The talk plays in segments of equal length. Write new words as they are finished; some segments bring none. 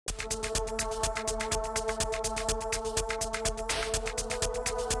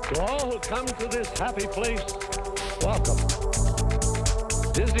come to this happy place, welcome.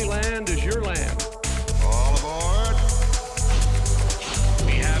 Disneyland is your land. All aboard.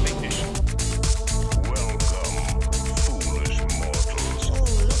 We have ignition. Welcome, foolish mortals. Oh,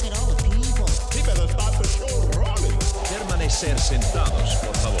 look at all the people. We better start the show rolling. Permanecer sentados,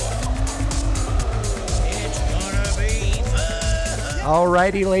 por favor. It's gonna be fun.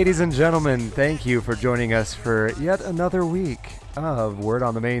 Alrighty, ladies and gentlemen, thank you for joining us for yet another week of Word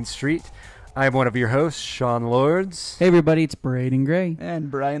on the Main Street. I'm one of your hosts, Sean Lords. Hey everybody, it's Braden Gray. And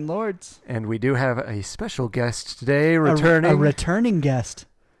Brian Lords. And we do have a special guest today, returning. A returning guest.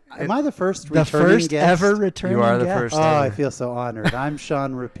 Am I the first The returning first guest? ever returning You are the guest. first Oh, I ever. feel so honored. I'm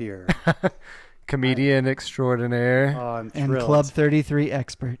Sean Rapier. Comedian extraordinaire. Oh, I'm And thrilled. Club 33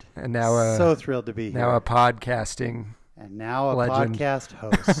 expert. And now So thrilled to be here. now a podcasting. and now a legend. podcast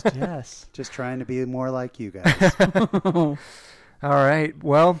host. Yes. Just trying to be more like you guys. All right.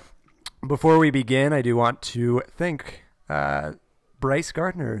 Well, before we begin, I do want to thank Bryce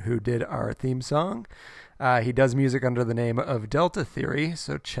Gardner, who did our theme song. He does music under the name of Delta Theory,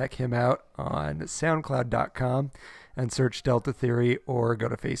 so check him out on SoundCloud.com and search Delta Theory, or go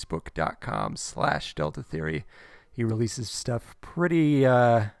to Facebook.com/Delta Theory. He releases stuff pretty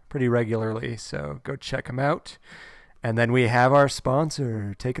regularly, so go check him out. And then we have our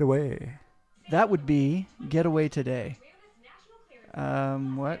sponsor. Take it away. That would be Getaway Today.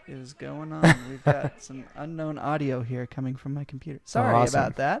 What is going on? We've got some unknown audio here coming from my computer. Sorry awesome.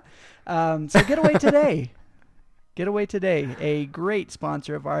 about that. So Getaway Today. Getaway Today, a great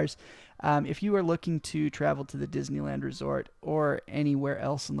sponsor of ours. If you are looking to travel to the Disneyland Resort or anywhere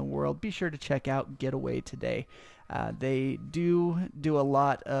else in the world, be sure to check out Getaway Today. They do a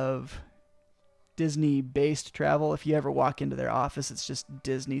lot of Disney-based travel. If you ever walk into their office, it's just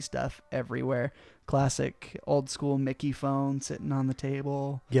Disney stuff everywhere. Classic old-school Mickey phone sitting on the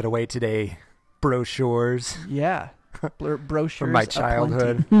table. Getaway Today brochures Yeah, brochures from my aplenty.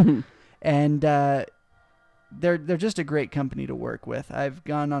 childhood. And they're just a great company to work with. I've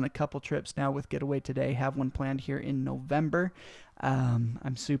gone on a couple trips now with Getaway Today. Have one planned here in November.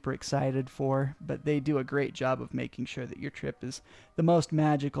 I'm super excited for, but they do a great job of making sure that your trip is the most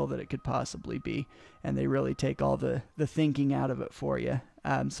magical that it could possibly be, and they really take all the thinking out of it for you.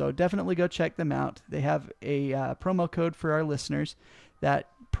 So definitely go check them out. They have a promo code for our listeners. That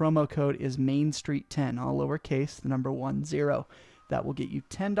promo code is Main Street 10, all lowercase, the number 10. That will get you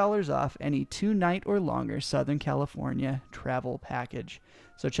 $10 off any 2-night or longer Southern California travel package.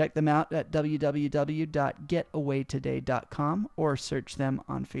 So check them out at www.getawaytoday.com or search them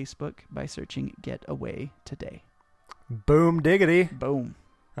on Facebook by searching Getaway Today. Boom diggity. Boom.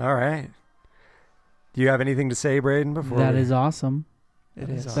 All right. Do you have anything to say, Braden, before That we- is awesome. It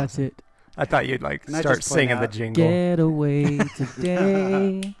is. That's it. I thought you'd Can I start just point singing the out- jingle. Get away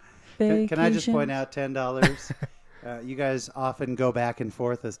today. Can I just Vacation. point out $10? You guys often go back and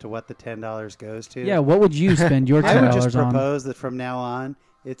forth as to what the $10 goes to. Yeah, what would you spend your I would just $10 on? propose that from now on,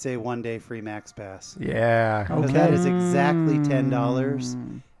 it's a one-day free Max Pass. Yeah. Because Okay. that is exactly $10,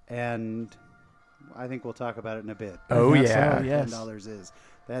 and I think we'll talk about it in a bit. Oh, That's yeah. all, yes. $10 is.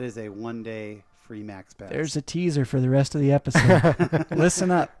 That is a one-day free Max Pass. There's a teaser for the rest of the episode.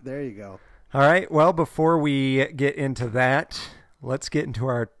 Listen up. There you go. All right. Well, before we get into that, let's get into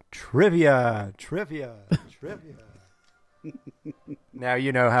our trivia. Now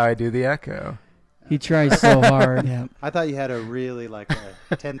you know how I do the echo. He tries so hard. Yeah, I thought you had a really like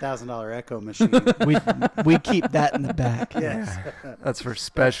a $10,000 Echo machine. we keep that in the back. Yes, That's for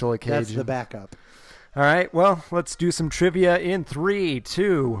special occasions. that's the backup. All right. Well, let's do some trivia in 3,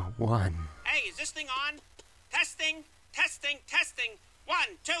 2, 1. Hey, is this thing on? Testing, testing, testing. 1,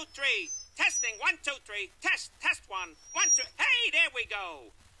 2, 3. Testing, 1, 2, 3. Test, 1, 1, 2. Hey, there we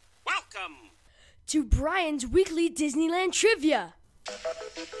go. Welcome. To Brian's weekly Disneyland trivia.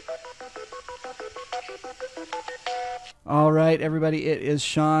 All right, everybody, it is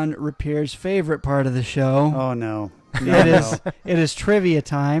Sean Rapier's favorite part of the show. Oh no, It is trivia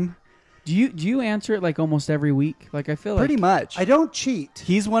time. Do you answer it like almost every week? Like I feel Pretty like much. I don't cheat.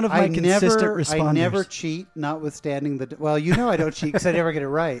 He's one of my consistent responders. I never cheat, notwithstanding the. Well, you know I don't cheat because I never get it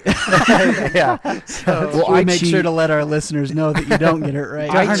right. Yeah. well, we I make cheat. sure to let our listeners know that you don't get it right.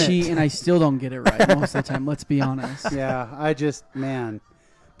 I Darn it. cheat and I still don't get it right most of the time. Let's be honest. Yeah, I just man.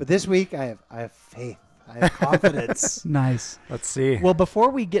 But this week I have faith. I have confidence. Nice. Let's see. Well, before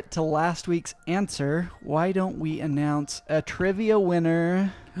we get to last week's answer, why don't we announce a trivia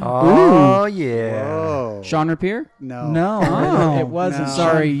winner? Oh, yeah. Whoa. Sean Rapier? No. No, Oh, it wasn't. no.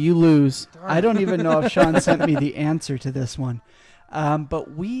 Sorry, you lose. I don't even know if Sean sent me the answer to this one.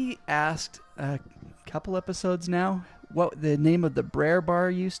 But we asked a couple episodes now what the name of the Brer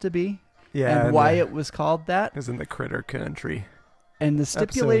Bar used to be. Yeah, and why it was called that. It was in the Critter Country. And the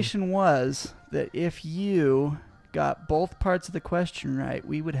stipulation was that if you got both parts of the question right,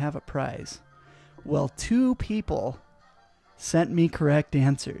 we would have a prize. Well, 2 people sent me correct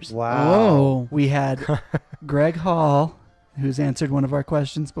answers. Wow. Whoa. We had Greg Hall, who's answered one of our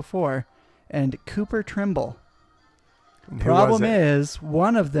questions before, and Cooper Trimble. And who Problem was it? is,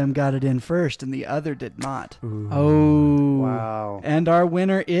 one of them got it in first and the other did not. Oh. Wow. And our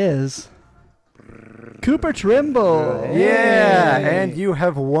winner is Cooper Trimble. Yeah, Yay. and you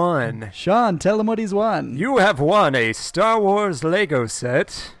have won. Sean, tell him what he's won. You have won a Star Wars Lego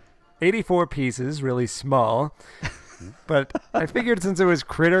set. 84 pieces, really small. But I figured since it was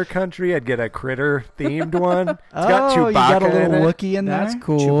Critter Country, I'd get a critter-themed one. It's got Chewbacca you got a little in it. Wookiee in there? That's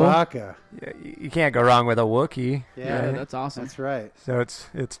cool. Chewbacca. Yeah, you can't go wrong with a Wookiee. Yeah, Yeah, that's awesome. That's right. So it's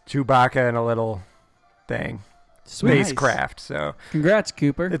Chewbacca and a little thing. Sweet. Spacecraft. So Congrats,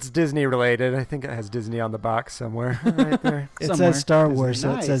 Cooper. it's Disney related. I think it has Disney on the box somewhere. Right there. It Somewhere. says Star Wars,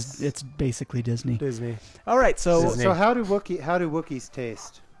 so Nice. it says it's basically Disney. Disney. All right, so Disney. So how do Wookiees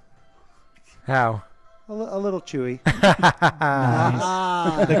taste? How? A little chewy.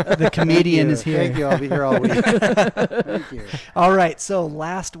 the comedian is here. Thank you. I'll be here all week. Thank you. All right, so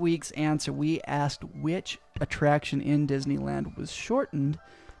last week's answer, we asked which attraction in Disneyland was shortened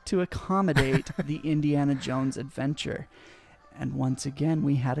to accommodate the Indiana Jones adventure. And once again,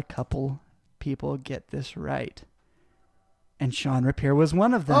 we had a couple people get this right. And Sean Rapier was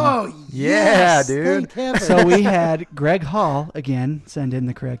one of them. Oh, Yeah, yes. dude. Thank heaven. So we had Greg Hall, again, send in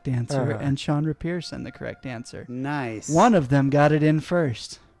the correct answer, Uh-huh. and Sean Rapier send the correct answer. Nice. One of them got it in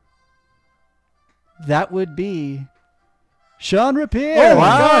first. That would be Sean Rapier. Oh,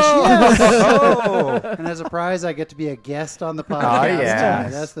 my gosh, yes. Oh. And as a prize, I get to be a guest on the podcast. yeah.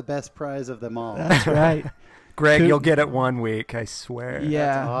 That's the best prize of them all. That's right. Greg, Coop- you'll get it one week, I swear.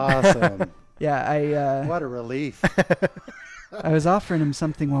 Yeah. Awesome. Yeah, What a relief. I was offering him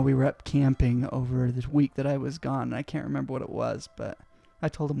something while we were up camping over the week that I was gone. And I can't remember what it was, but I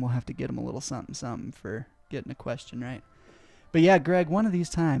told him we'll have to get him a little something for getting a question right. But yeah, Greg, one of these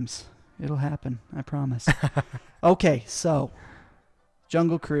times it'll happen. I promise. Okay, so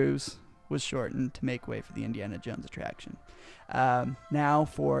Jungle Cruise was shortened to make way for the Indiana Jones attraction. Now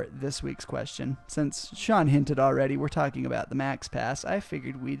for this week's question. Since Sean hinted already, we're talking about the Max Pass. I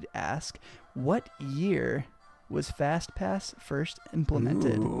figured we'd ask, what year was Fast Pass first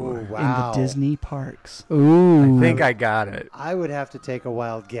implemented Ooh, in wow. the Disney parks? Ooh. I think I got it. I would have to take a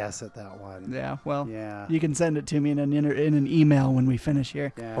wild guess at that one. Yeah, well, Yeah. you can send it to me in an email when we finish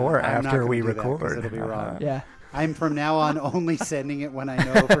here. Yeah, Or I'm not after gonna we do that 'cause record. It'll be wrong. Yeah. I'm from now on only sending it when I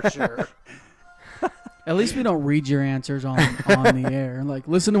know for sure. At least we don't read your answers on the air. Like,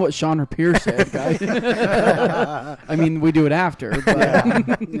 listen to what Sean Rapier said, guys. I mean, we do it after.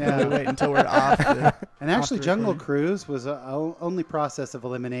 But Yeah. Wait until we're off. And actually, After Jungle recording. Cruise was only process of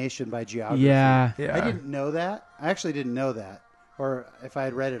elimination by geography. yeah. Yeah. I didn't know that. I actually didn't know that. Or if I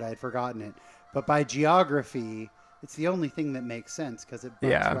had read it, I had forgotten it. But by geography, it's the only thing that makes sense because it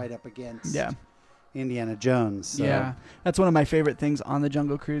butts Yeah. right up against Yeah. Indiana Jones. So. Yeah. That's one of my favorite things on the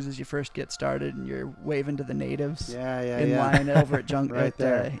Jungle Cruise is you first get started and you're waving to the natives Yeah, yeah, in yeah. line over at, Right at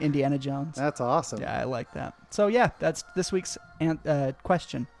there. Indiana Jones. That's awesome. Yeah, I like that. So yeah, that's this week's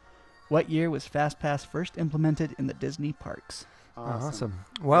question. What year was Fast Pass first implemented in the Disney parks? Awesome.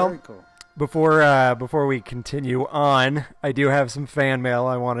 Well, Very cool. before we continue on, I do have some fan mail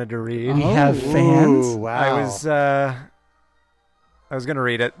I wanted to read. We Oh. have fans. Ooh, wow. I was going to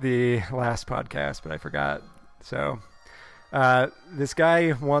read it the last podcast, but I forgot. So, this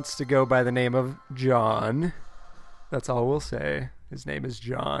guy wants to go by the name of John. That's all we'll say. His name is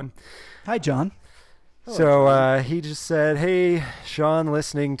John. Hi, John. So he just said, "Hey, Sean,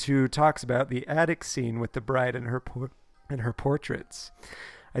 listening to talks about the attic scene with the bride and her portraits.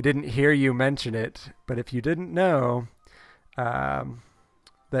 I didn't hear you mention it, but if you didn't know,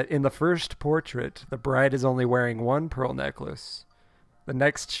 that in the first portrait, the bride is only wearing one pearl necklace. The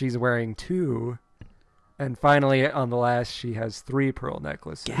next, she's wearing two. And finally, on the last, she has 3 pearl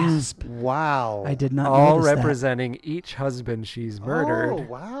necklaces. Gasp. Wow. I did not All notice that. representing each husband she's murdered. Oh,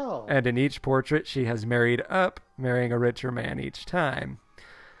 wow. And in each portrait, she has married up, marrying a richer man each time.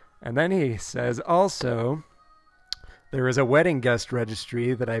 And then he says, also, there is a wedding guest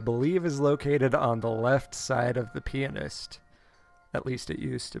registry that I believe is located on the left side of the pianist. At least it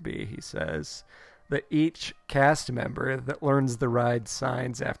used to be, he says. That each cast member that learns the ride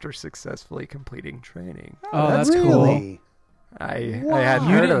signs after successfully completing training. Oh, that's cool. really? I hadn't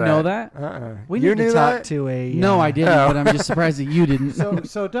You heard didn't of know that. that? We You need to knew talk that? to a... No, I didn't, Oh. but I'm just surprised that you didn't.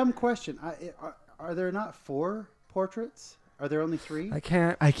 So dumb question. Are there not 4 portraits? Are there only 3? I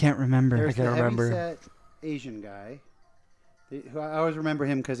can't remember. There's I can't the remember. heavyset Asian guy. Who I always remember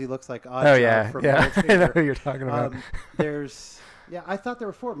him because he looks like Oddjob Oh yeah, from yeah. I know Goldfinger. who you're talking about. I thought there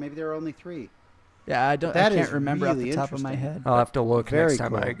were 4. Maybe there were only 3. Yeah, I That can't is remember off really the top of my interesting. head. I'll have to look Very next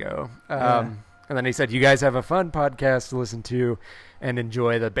time cool. I go. Yeah. And then he said, "You guys have a fun podcast to listen to, and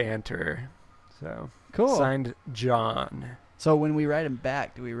enjoy the banter." So Cool. Signed, John. So when we write him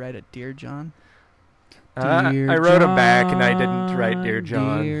back, do we write a Dear John? Dear I wrote him back, and I didn't write "Dear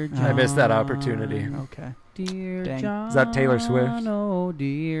John." Dear I missed that John. opportunity. Okay. Dear Dang. John. Is that Taylor Swift? Oh,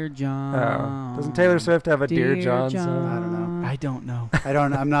 dear John. Oh, doesn't Taylor Swift have a Dear John song? I don't know. I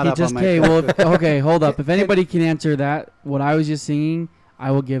don't know. I'm not He up just on my. okay, well, okay, hold up. If anybody can answer that, what I was just singing,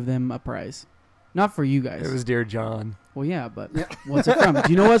 I will give them a prize. Not for you guys. It was "Dear John." Well, yeah, but what's it from? Do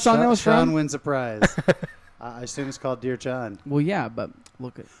you know what song that was Sean from? wins a prize. I assume it's called Dear John. Well, yeah, but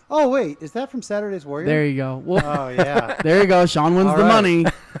look at. Oh wait, is that from Saturday's Warrior? There you go. Well, Oh yeah, there you go. Sean wins All the right. money.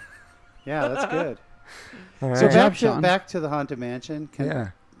 yeah, that's good. All So right. job, Sean. back to the Haunted Mansion. Yeah.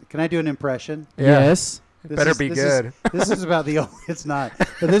 Can I do an impression? Yeah. Yes. It better be good. This is about the only. It's not,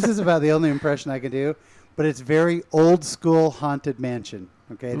 but this is about the only impression I can do. But it's very old school Haunted Mansion.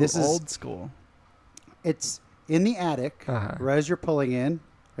 Okay, this is old school. It's in the attic. Uh-huh. Right as you're pulling in.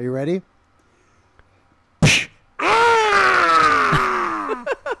 Are you ready?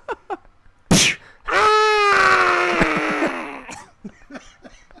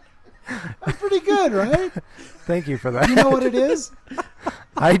 That's pretty good, right? Thank you for that. You know what it is?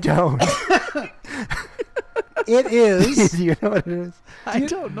 I don't. It is. Do you know what it is? I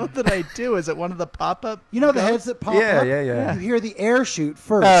don't know that I do. Is it one of the pop-up? You know the heads that pop Yeah, up? yeah. You hear the air shoot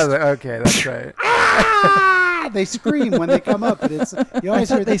first. Oh, okay, that's right. They scream when they come up, but it's you I always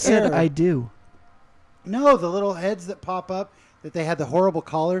hear thought the they said air. I do. No, the little heads that pop up that they had the horrible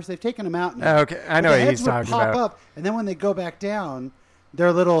collars. They've taken them out now. Okay, I know But what the heads he's would talking pop about. up, and then when they go back down,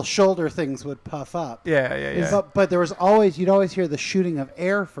 their little shoulder things would puff up. Yeah. But there was always you'd always hear the shooting of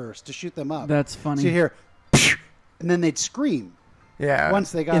air first to shoot them up. That's funny. So you hear, and then they'd scream Yeah.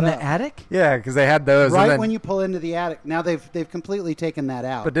 once they got In up. the attic? Yeah, because they had those. Right and then, when you pull into the attic. Now they've completely taken that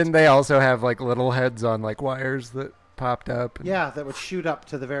out. But didn't they also have like little heads on like wires that popped up? And, yeah, that would shoot up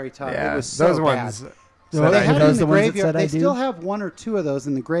to the very top. yeah, It was so those bad. ones. So They Are had it those in the the ones that graveyard. said I They do? still have 1 or 2 of those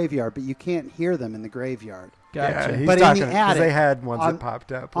in the graveyard, but you can't hear them in the graveyard. Gotcha. Yeah, he's But in the talking 'cause attic, they had ones on- that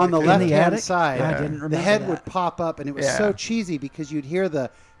popped up On the like, left the hand attic? side, I didn't remember the head that. would pop up, and it was Yeah. so cheesy because you'd hear the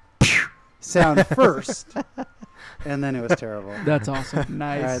sound first, and then it was terrible. That's awesome.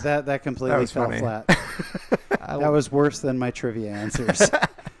 Nice. All right, that completely was fell funny. flat. That was worse than my trivia answers.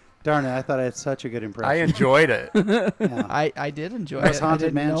 Darn it! I thought I had such a good I impression. enjoed it. Yeah, I did enjoy That was it. I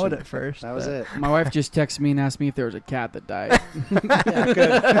Haunted didn't know it Mansion. at first. that was but- it. My wife just texted me and asked me if there was a cat that died. Yeah,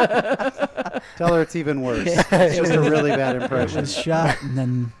 good. Tell her it's even worse. It's just a really bad It impression. was shot and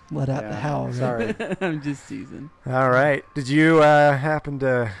then let out the Yeah, howl. Right? Sorry. I'm just teasing. All right. Did you happen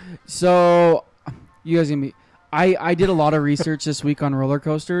to? So, you guys gonna be? I did a lot of research this week on roller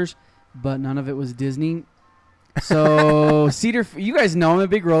coasters, but none of it was Disney. So Cedar, you guys know I'm a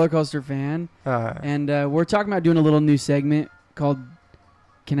big roller coaster fan, and we're talking about doing a little new segment called.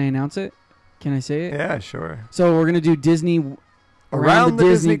 Can I announce it? Can I say it? Yeah, sure. So we're gonna do Disney around the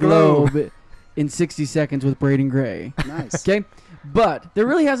Disney Globe in 60 seconds with Braden Gray. Nice. Okay. But there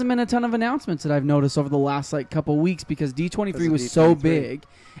really hasn't been a ton of announcements that I've noticed over the last couple weeks because D23 Because of was so D23. big.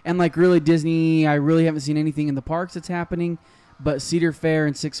 And really Disney, I really haven't seen anything in the parks that's happening. But Cedar Fair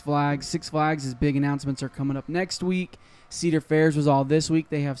and Six Flags' big announcements are coming up next week. Cedar Fair's was all this week.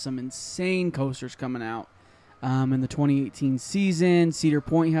 They have some insane coasters coming out in the 2018 season. Cedar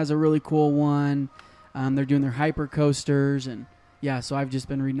Point has a really cool one. They're doing their hyper coasters. And yeah, so I've just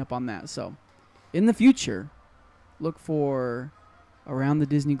been reading up on that. So in the future, look for Around the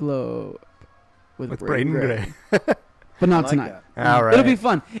Disney Globe with Braden Gray. But not I like tonight. that. All right. It'll be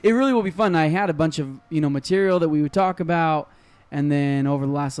fun. It really will be fun. I had a bunch of material that we would talk about, and then over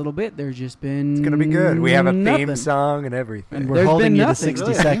the last little bit, there's just been It's gonna be good. We have a nothing. theme song and everything. And we're There's holding been you to nothing. 60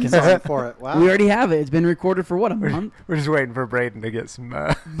 Really, a theme seconds. song for it. Wow. We already have it. It's been recorded for what, a month? We're just waiting for Braden to get some.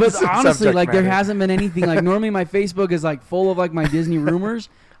 But some honestly, subject there matter. hasn't been anything. Normally my Facebook is full of my Disney rumors.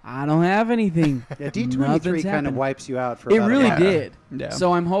 I don't have anything. Yeah, D23 Nothing's kind of happened. wipes you out for It about a really month. did. Yeah.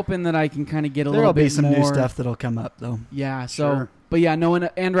 So I'm hoping that I can kind of get a There'll little be bit some more new stuff that'll come up, though. Yeah. So, Sure. but yeah, no,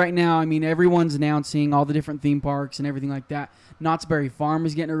 and right now, everyone's announcing all the different theme parks and everything like that. Knott's Berry Farm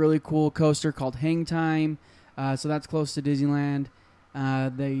is getting a really cool coaster called Hang Time. So that's close to Disneyland.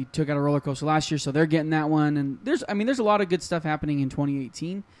 They took out a roller coaster last year, so they're getting that one. And there's a lot of good stuff happening in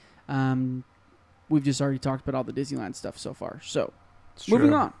 2018. We've just already talked about all the Disneyland stuff so far. So, It's moving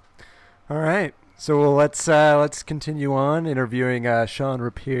true. on. All right. So let's continue on interviewing Sean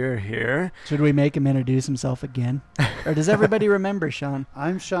Rapier here. Should we make him introduce himself again? Or does everybody remember Sean?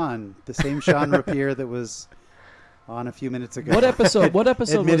 I'm Sean, the same Sean Rapier that was on a few minutes ago. What episode? What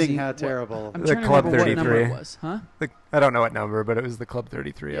episode was Admitting he? how terrible. I'm The trying to Club remember what number 33. it was, huh? I don't know what number, but it was the Club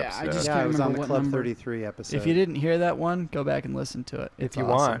 33 Yeah, I episode. just Yeah, can't I was on remember the what Club number. 33 episode. If you didn't hear that one, go back and listen to it. If It's you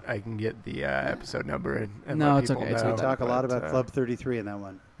awesome. want, I can get the episode number and No, let it's people okay, it's know. We talk a lot but, about Club 33 in that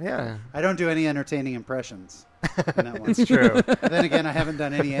one. Yeah, I don't do any entertaining impressions in that one. it's true. But then again, I haven't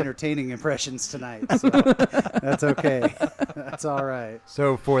done any entertaining impressions tonight, so that's okay. That's all right.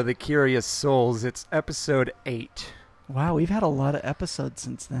 So for the curious souls, it's episode 8. Wow, we've had a lot of episodes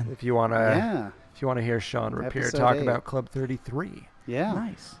since then. If you wanna, Yeah, if you wanna hear Sean Rapier Episode talk 8. about Club 33, yeah.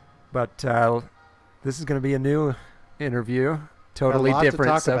 Nice. but this is gonna be a new interview, Got a totally lot to different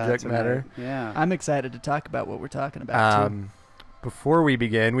talk about subject tonight. matter. Yeah. I'm excited to talk about what we're talking about, too. Before we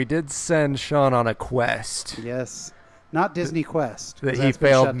begin, we did send Sean on a quest Yes. Not Disney Quest. 'cause that he that's been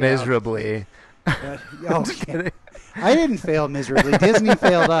failed shut down. miserably. Oh, I didn't fail miserably. Disney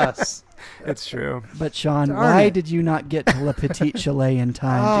failed us. It's true. But, Sean, Darn why it. did you not get to Le Petit Chalet in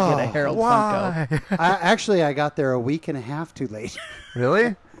time to get a Harold Funko? Actually, I got there a week and a half too late. Really?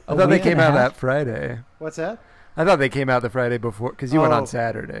 I A thought they week and came a out half? that Friday. What's that? I thought they came out the Friday before because you went Oh, on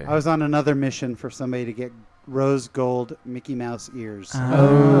Saturday. I was on another mission for somebody to get rose gold Mickey Mouse ears.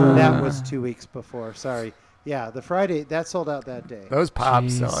 Oh. That was 2 weeks before. Sorry. Yeah, the Friday, that sold out that day. Those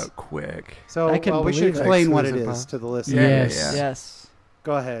pops sell Jeez. out quick. So I couldn't we should believe it. explain what it Exclusive is pop. to the listeners. Yeah, Yes. Yes.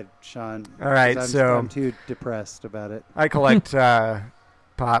 Go ahead, Sean. All right, 'cause so- I'm too depressed about it. I collect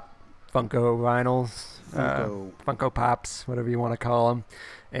pop Funko vinyls, Funko Pops, whatever you want to call them.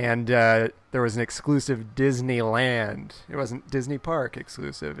 And there was an exclusive Disneyland. It wasn't Disney Park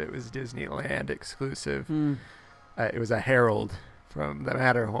exclusive. It was Disneyland exclusive. It was a Herald from the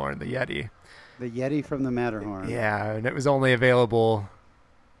Matterhorn, the Yeti. The Yeti from the Matterhorn. Yeah, and it was only available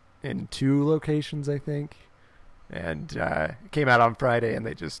in 2 locations, I think. And it came out on Friday, and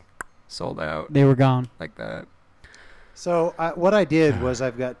they just sold out They were gone. like that. So what I did was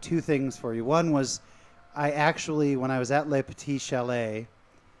I've got 2 things for you. One was I actually, when I was at Le Petit Chalet,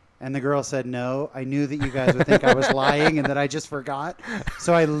 and the girl said no, I knew that you guys would think I was lying and that I just forgot.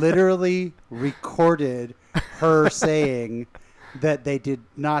 So I literally recorded her saying that they did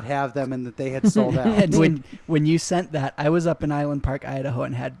not have them and that they had sold out. And when you sent that, I was up in Island Park, Idaho,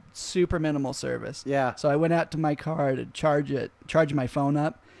 and had super minimal service. Yeah. So I went out to my car to charge my phone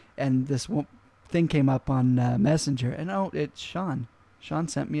up, and this thing came up on Messenger, and it's Sean. Sean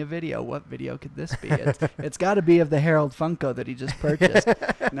sent me a video. What video could this be? It's got to be of the Harold Funko that he just purchased.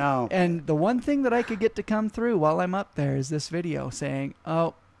 No. And the one thing that I could get to come through while I'm up there is this video saying,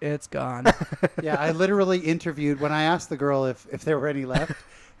 "Oh, it's gone." Yeah, I literally interviewed, when I asked the girl if there were any left,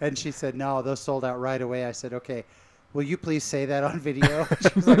 and she said, no, those sold out right away. I said, okay, will you please say that on video? She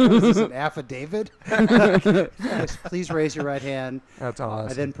was like, what is this, an affidavit? Yes, please raise your right hand. That's I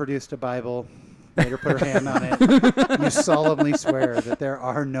awesome. then produced a Bible, made her put her hand on it. You solemnly swear that there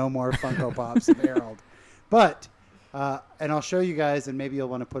are no more Funko Pops of Harold. But, and I'll show you guys, and maybe you'll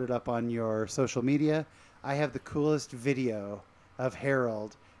want to put it up on your social media. I have the coolest video of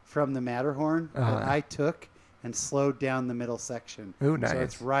Harold from the Matterhorn that I took and slowed down the middle section. Ooh, nice. So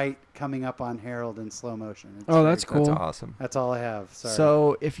it's right coming up on Harold in slow motion. It's Oh, very that's cool. cool. That's awesome. That's all I have. Sorry.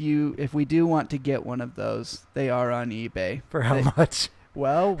 So if we do want to get one of those, they are on eBay. For how They- much?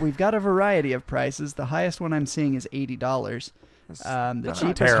 Well, we've got a variety of prices. The highest one I'm seeing is $80. The not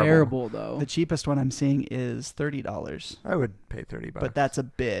cheapest Terrible though. the cheapest one I'm seeing is $30. I would pay $30. But that's a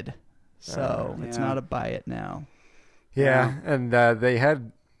bid, so it's Yeah. not a buy it now. Yeah, and they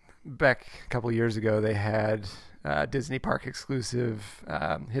had back a couple years ago. They had Disney Park exclusive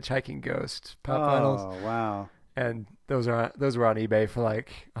Hitchhiking Ghost pop vinyls, Oh, wow. and those were on eBay for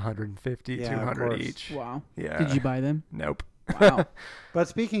like 150, Yeah, of 200 course. each. Wow. Yeah. Did you buy them? Nope. Wow. But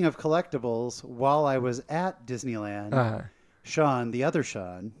speaking of collectibles, while I was at Disneyland, Sean, the other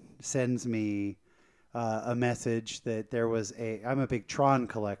Sean, sends me a message that there was I'm a big Tron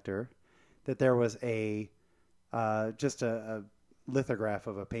collector, that there was just a lithograph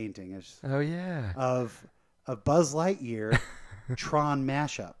of a painting Oh yeah. of a Buzz Lightyear Tron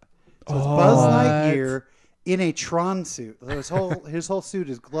mashup. So it's Oh. Buzz What? Lightyear in a Tron suit. So his whole suit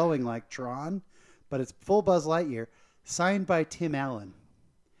is glowing like Tron, but it's full Buzz Lightyear, signed by Tim Allen.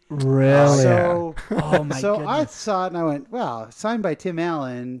 Really? So, Oh my so I goodness. saw it and I went, wow, signed by Tim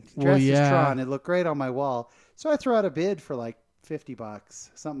Allen, Well, dressed yeah. as Tron. It looked great on my wall. So I threw out a bid for like $50,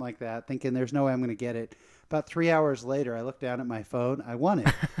 something like that, thinking there's no way I'm going to get it. About 3 hours later, I looked down at my phone. I won it.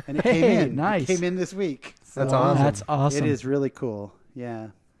 And it came Hey, in. nice. It came in this week. That's So awesome. That's awesome. It is really cool. Yeah.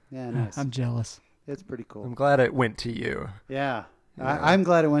 Yeah, nice. I'm jealous. It's pretty cool. I'm glad it went to you. Yeah. Yeah. I'm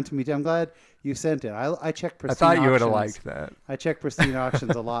glad it went to me too. I'm glad you sent it. I checked Pristine I thought you would Auctions. have liked that. I checked Pristine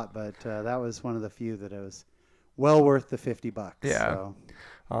Auctions a lot, but that was one of the few that it was well worth the $50. Yeah. So.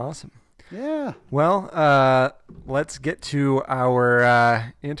 Awesome. Yeah. Well, let's get to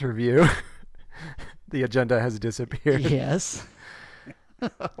our interview. The agenda has disappeared. Yes.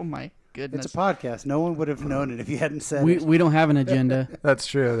 Oh my goodness. It's a podcast. No one would have known it if you hadn't said it. We don't have an agenda. That's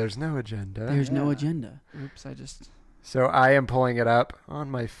true. There's no agenda. There's no agenda. Oops, I just. So I am pulling it up on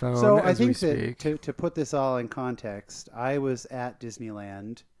my phone So as I think we that speak. to put this all in context, I was at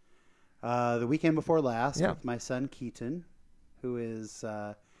Disneyland the weekend before last with my son Keaton, who is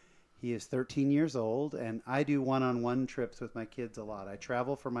he is 13 years old, and I do one-on-one trips with my kids a lot. I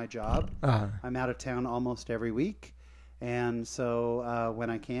travel for my job. I'm out of town almost every week, and so when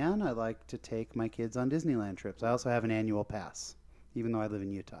I can, I like to take my kids on Disneyland trips. I also have an annual pass, even though I live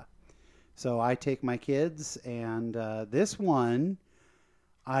in Utah. So I take my kids, and this one,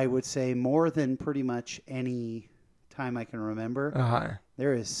 I would say more than pretty much any time I can remember,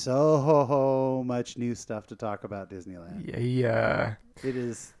 there is so much new stuff to talk about Disneyland. Yeah. It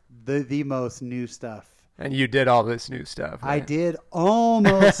is the most new stuff. And you did all this new stuff. I Right? did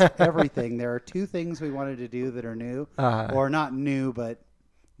almost everything. There are two things we wanted to do that are new, or not new, but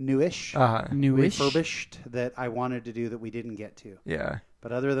newish, Newish. refurbished, that I wanted to do that we didn't get to. Yeah.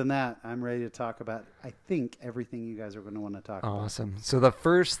 But other than that, I'm ready to talk about, I think, everything you guys are going to want to talk about. Awesome. So the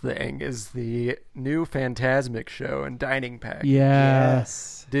first thing is the new Phantasmic show and dining package. Yeah.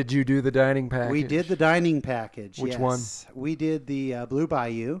 Yes. Did you do the dining package? We did the dining package. Which yes. one? We did the Blue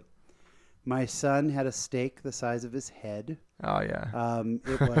Bayou. My son had a steak the size of his head. Oh, yeah.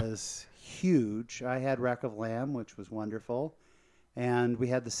 It was huge. I had rack of lamb, which was wonderful. And we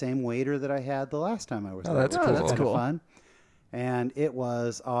had the same waiter that I had the last time I was there. That's cool. That's That's kind of cool. fun. And it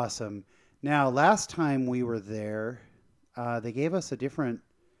was awesome. Now, last time we were there, they gave us a different...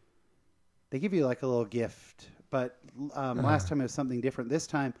 They give you like a little gift. But last time it was something different. This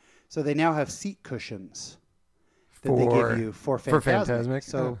time, so they now have seat cushions that they give you for Phantasmic.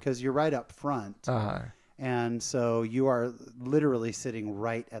 So, because you're right up front. And so you are literally sitting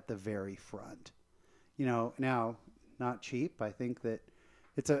right at the very front. You know, now, not cheap. I think that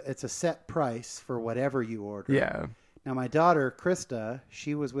it's a set price for whatever you order. Yeah. Now, my daughter, Krista,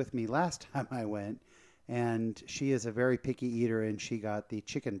 she was with me last time I went, and she is a very picky eater, and she got the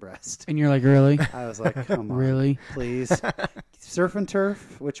chicken breast. And you're like, really? I was like, come on. Really? Please. Surf and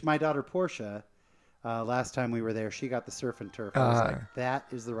turf, which my daughter, Portia, last time we were there, she got the surf and turf. I was like, that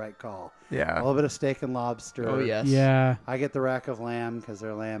is the right call. Yeah. A little bit of steak and lobster. Oh, yes. Yeah. I get the rack of lamb because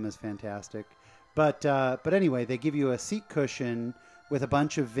their lamb is fantastic. But anyway, they give you a seat cushion with a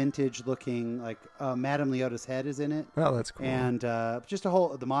bunch of vintage looking, like Madame Leota's head is in it. Oh, that's cool. And just a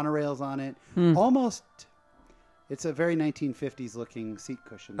whole, the monorails on it. Almost, it's a very 1950s looking seat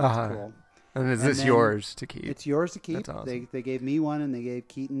cushion. That's cool. And is And this then yours to keep? It's yours to keep. That's awesome. They gave me one and they gave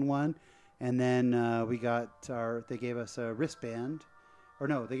Keaton one. And then they gave us a wristband. Or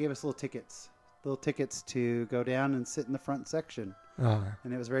no, they gave us little tickets to go down and sit in the front section.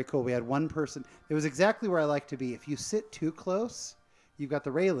 And it was very cool. We had one person. It was exactly where I like to be. If you sit too close, you've got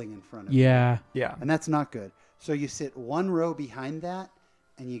the railing in front of you. Yeah. Yeah. And that's not good. So you sit one row behind that,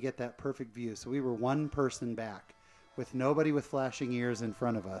 and you get that perfect view. So we were one person back with nobody with flashing ears in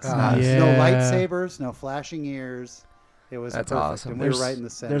front of us. Nice. Yeah. No lightsabers, no flashing ears. It was That's perfect. awesome. And we were right in the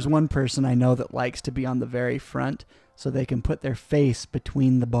center. There's one person I know that likes to be on the very front so they can put their face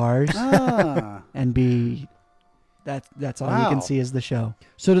between the bars and be... That's all you Wow. can see is the show.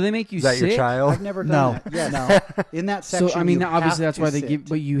 So do they make you Is that sit? your child? I've never done No. that. Yes. In that section, So I mean, you obviously have that's to why they sit. give,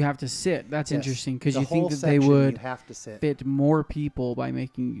 but you have to sit. That's Yes. interesting because The you think whole that they section, would you have to sit. fit more people by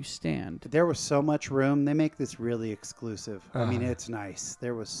making you stand. There was so much room. They make this really exclusive. I mean, it's nice.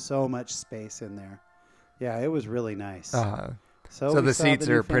 There was so much space in there. Yeah, it was really nice. So we the saw seats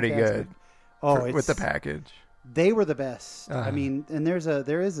new are pretty Fantastic. good. Oh, with the package. They were the best. I Uh-huh. mean, and there is a.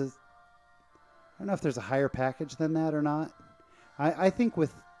 I don't know if there's a higher package than that or not. I think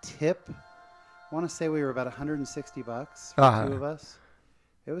with tip, I want to say we were about $160 for two of us.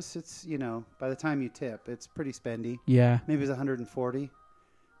 It's by the time you tip, it's pretty spendy. Yeah. Maybe it's 140.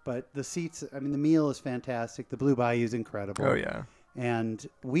 But the seats, I mean, the meal is fantastic. The Blue Bayou is incredible. Oh, yeah. And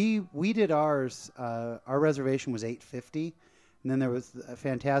we did ours. Our reservation was $850, and then there was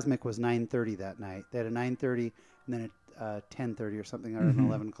Phantasmic was $930 that night. They had a $930 and then a $10:30 or something, or an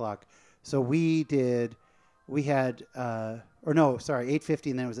 11 o'clock. So we we had,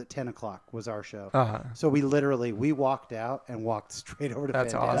 8:50, and then it was at 10 o'clock was our show. Uh-huh. So we walked out and walked straight over to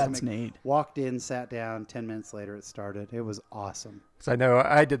That's Fantasmic. awesome. That's neat. Walked in, sat down. 10 minutes later, it started. It was awesome. So I know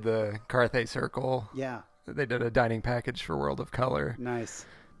I did the Carthay Circle. Yeah, They did a dining package for World of Color, nice.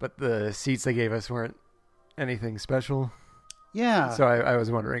 but the seats they gave us weren't anything special. Yeah. So I was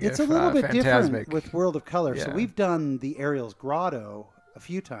wondering It's if a little bit Fantasmic different with World of Color. So Yeah. we've done the Ariel's Grotto a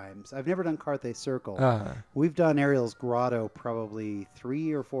few times. I've never done Carthay Circle. Uh-huh. We've done Ariel's Grotto probably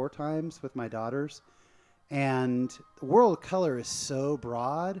 3 or 4 times with my daughters. And World of Color is so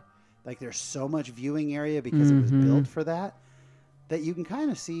broad. Like there's so much viewing area because it was built for that you can kind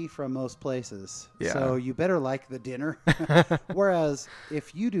of see from most places. Yeah. So you better like the dinner. Whereas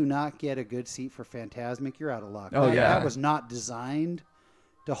if you do not get a good seat for Fantasmic, you're out of luck. Oh, yeah. That was not designed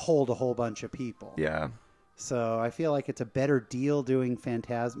to hold a whole bunch of people. Yeah. So I feel like it's a better deal doing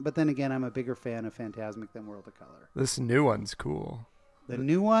Fantasmic. But then again, I'm a bigger fan of Fantasmic than World of Color. This new one's cool. The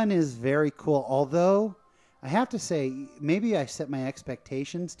new one is very cool. Although I have to say, maybe I set my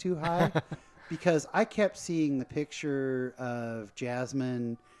expectations too high because I kept seeing the picture of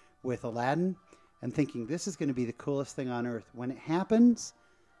Jasmine with Aladdin and thinking this is going to be the coolest thing on earth. When it happens,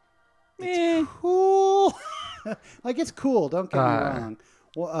 it's cool. Like it's cool. Don't get me wrong.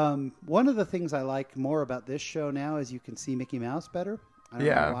 Well, one of the things I like more about this show now is you can see Mickey Mouse better. I don't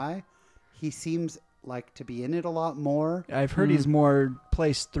know why. He seems like to be in it a lot more. I've heard he's more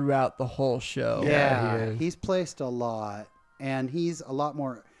placed throughout the whole show. Yeah, he is. He's placed a lot, and he's a lot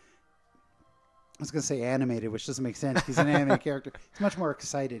more. I was going to say animated, which doesn't make sense. He's an animated character. He's much more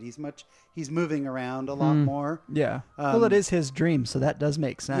excited. He's moving around a lot more. Yeah. Well, it is his dream, so that does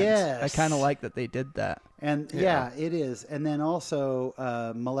make sense. Yes. I kind of like that they did that. And yeah, it is. And then also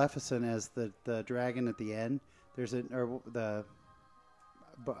Maleficent as the dragon at the end. There's I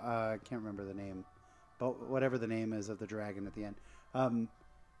can't remember the name, but whatever the name is of the dragon at the end.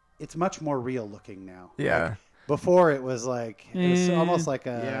 It's much more real looking now. Yeah. Like, before it was like it was almost like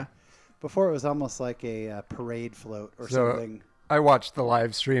a. Yeah. Before it was almost like a parade float or So, something. I watched the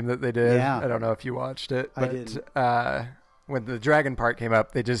live stream that they did. Yeah. I don't know if you watched it, I but didn't. When the dragon part came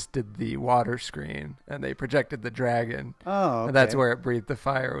up, they just did the water screen and they projected the dragon. Oh, okay. And that's where it breathed the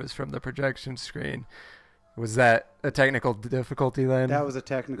fire, was from the projection screen. Was that a technical difficulty then? That was a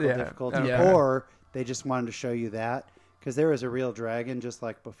technical difficulty. Okay. Or they just wanted to show you that. Because there is a real dragon just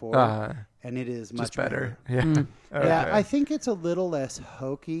like before. And it is much just better. better. Yeah. Okay. Yeah, I think it's a little less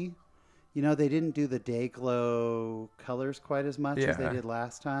hokey. You know, they didn't do the day glow colors quite as much as they did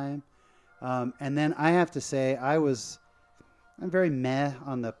last time. And then I have to say, I'm very meh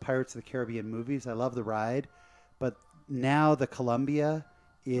on the Pirates of the Caribbean movies. I love the ride. But now the Columbia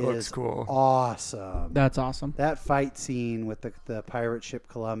Looks is cool. awesome. That's awesome. That fight scene with the pirate ship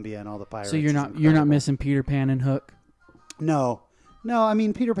Columbia and all the pirates. So is you're not incredible. missing Peter Pan and Hook. No. I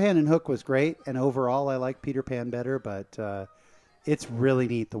mean, Peter Pan and Hook was great, and overall I like Peter Pan better, but it's really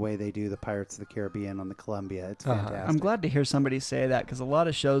neat the way they do the Pirates of the Caribbean on the Columbia. It's fantastic. I'm glad to hear somebody say that because a lot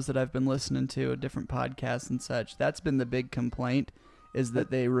of shows that I've been listening to, different podcasts and such, that's been the big complaint is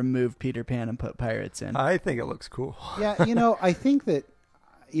that they remove Peter Pan and put pirates in. I think it looks cool. Yeah, I think that,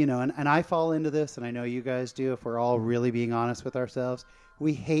 and I fall into this, and I know you guys do, if we're all really being honest with ourselves,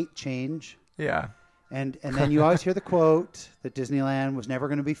 we hate change. Yeah. And then you always hear the quote that Disneyland was never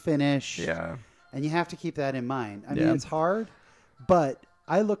going to be finished. Yeah. And you have to keep that in mind. I mean, it's hard, but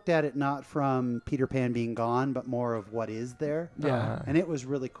I looked at it not from Peter Pan being gone, but more of what is there. Yeah. And it was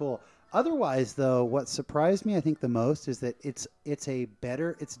really cool. Otherwise, though, what surprised me, I think, the most is that it's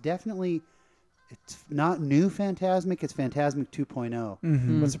not new Fantasmic, it's Fantasmic 2.0.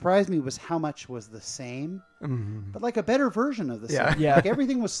 Mm-hmm. What surprised me was how much was the same, but like a better version of the same. Yeah. Like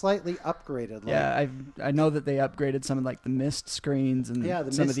everything was slightly upgraded. Like, Yeah, I know that they upgraded some of like the mist screens and the some of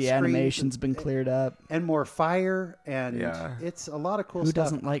mist the screens animations and- been cleared up. and more fire, and it's a lot of cool Who stuff.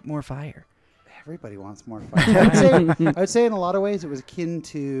 doesn't like more fire? Everybody wants more fire. I would say in a lot of ways it was akin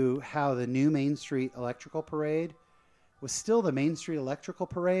to how the new Main Street Electrical Parade was still the Main Street Electrical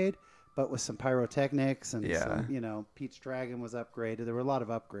Parade, but with some pyrotechnics and some, Pete's Dragon was upgraded. There were a lot of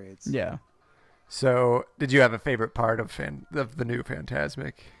upgrades. Yeah. So, did you have a favorite part of the new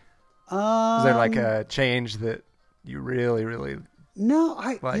Fantasmic? Is there like a change that you really, really No,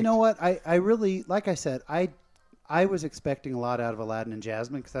 liked? you know what? I really, like I said, I was expecting a lot out of Aladdin and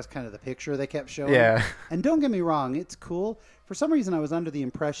Jasmine because that's kind of the picture they kept showing. Yeah. And don't get me wrong, it's cool. For some reason, I was under the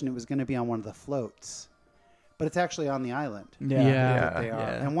impression it was going to be on one of the floats, but it's actually on the island. Yeah. They are.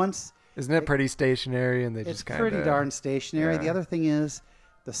 Yeah. And once Isn't it pretty stationary and they it's just kind pretty darn stationary. yeah. The other thing is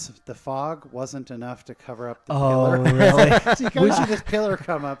the fog wasn't enough to cover up the Oh, pillar. really? So you kind of see this pillar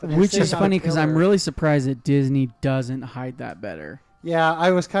come up. And they're Which is sitting on a funny because I'm pillar. really surprised that Disney doesn't hide that better. Yeah, I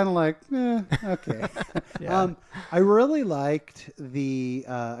was kind of like, okay. Yeah. I really liked the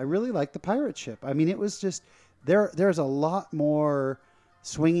pirate ship. I mean, it was just there's a lot more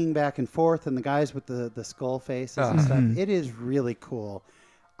swinging back and forth, and the guys with the skull faces and stuff. It is really cool.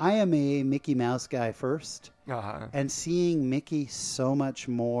 I am a Mickey Mouse guy first, and seeing Mickey so much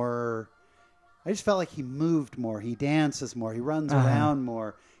more, I just felt like he moved more, he dances more, he runs around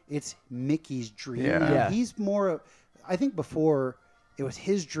more. It's Mickey's dream. Yeah. He's more. I think before it was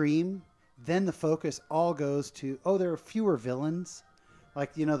his dream. Then the focus all goes to there are fewer villains,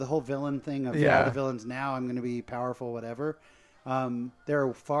 like the whole villain thing of all the villains now. I'm going to be powerful, whatever. There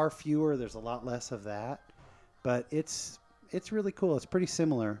are far fewer. There's a lot less of that, but it's really cool. It's pretty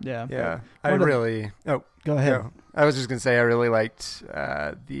similar. Yeah. Yeah. Go ahead. I was just going to say I really liked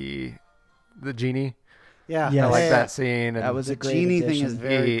the genie. Yeah. Yes. I like Yeah. that scene. And That was a The great genie addition. thing is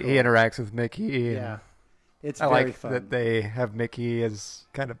very he cool. interacts with Mickey. And Yeah. It's I very like fun. that they have Mickey as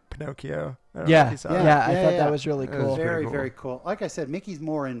kind of Pinocchio. I don't know if Yeah. you saw Yeah. that. I thought that was really It was cool. very very, cool. very cool. Like I said, Mickey's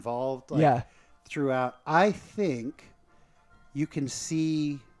more involved. Yeah. Throughout, I think you can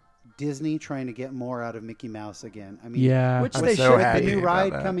see Disney trying to get more out of Mickey Mouse again. I mean, Yeah. Which I'm they so should the happy be. new about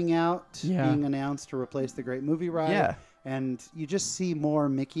ride that. coming out, Yeah. being announced to replace the Great Movie Ride. Yeah. And you just see more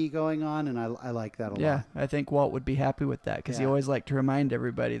Mickey going on, and I like that a Yeah, lot. I think Walt would be happy with that because he Yeah. always liked to remind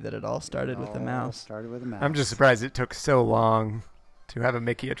everybody that it all started with the All mouse. Started with a mouse. I'm just surprised it took so long to have a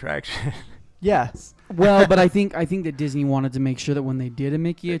Mickey attraction. Yeah. Well, but I think that Disney wanted to make sure that when they did a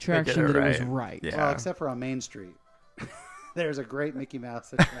Mickey They attraction, get it that it was right. right. Yeah. Well, except for on Main Street. There's a great Mickey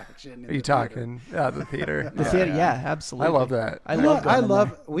Mouse attraction. in Are you the theater. talking? The theater. The theater, yeah, absolutely. I love that. I You know, love going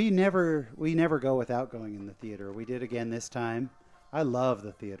in there. we never go without going in the theater. We did again this time. I love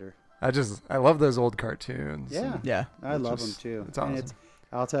the theater. I love those old cartoons. Yeah. Yeah. I It's love them just- too. it's And awesome.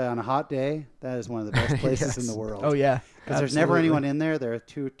 I'll tell you, on a hot day, that is one of the best places in Yes. the world. Oh yeah. Because there's never Absolutely. anyone in there. There are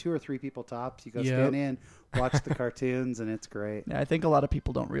two or three people tops. You go Yep. stand in, watch the cartoons, and it's great. Yeah, I think a lot of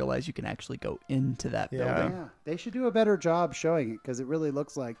people don't realize you can actually go into that Yeah. building. Yeah, they should do a better job showing it because it really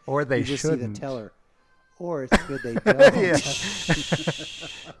looks like Or they you just see shouldn't. the teller. Or it's good they don't. Yeah.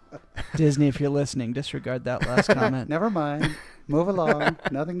 Disney, if you're listening, disregard that last comment. Never mind. Move along.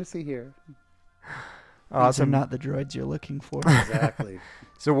 Nothing to see here. These are Awesome. not the droids you're looking for. Exactly.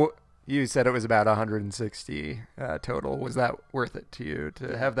 So you said it was about 160 total. Was that worth it to you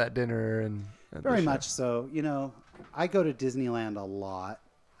to have that dinner and the Very show? much so. I go to Disneyland a lot.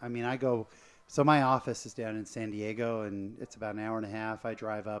 I mean, so my office is down in San Diego, and it's about an hour and a half. I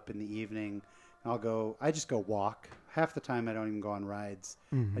drive up in the evening. I just go walk. Half the time I don't even go on rides.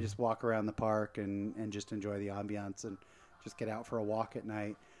 Mm-hmm. I just walk around the park and just enjoy the ambiance and just get out for a walk at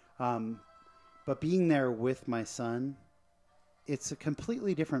night. But being there with my son, it's a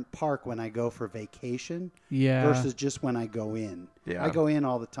completely different park when I go for vacation Yeah. versus just when I go in. Yeah. I go in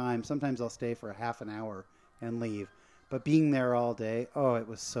all the time. Sometimes I'll stay for a half an hour and leave. But being there all day, it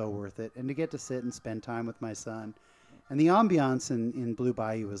was so worth it. And to get to sit and spend time with my son. And the ambiance in Blue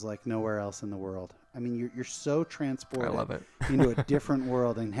Bayou is like nowhere else in the world. I mean, you're so transported I love it. into a different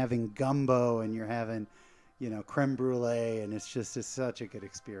world, and having gumbo, and you're having, creme brulee, and it's such a good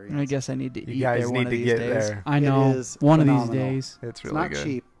experience. I guess I need to You eat guys there one need of to these get days. there. I It know. is One of these phenomenal. days. It's It's really not good.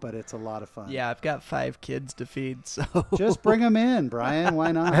 cheap, but it's a lot of fun. Yeah, I've got 5 kids to feed, so Just bring them in, Brian.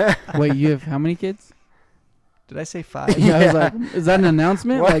 Why not? Wait, you have how many kids? Did I say 5? Yeah, I was like, is that an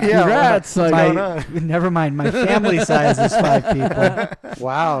announcement? What? Like, Yeah, congrats. what's Like, going on? Never mind. My family size is 5 people.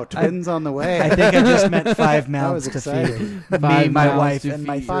 Wow, twins on the way. I think I just meant 5 That mouths was to exciting. feed. Me, Five my mouths wife, to and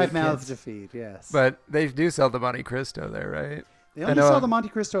my feed. 5 3 mouths kids. to feed, yes. But they do sell the Monte Cristo there, right? They I only know- sell the Monte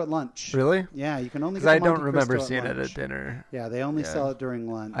Cristo at lunch. Really? Yeah, you can only Because get the I Monte don't remember Cristo seeing it lunch. at dinner. Yeah, they only Yeah. sell it during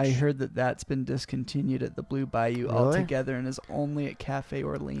lunch. I heard that's been discontinued at the Blue Bayou Really? altogether and is only at Cafe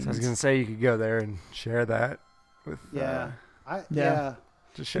Orleans. So I was going to say you could go there and share that with. Yeah. Yeah. Yeah.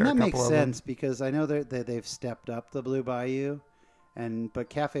 Just share And a that couple makes of them. sense because I know they've stepped up the Blue Bayou, but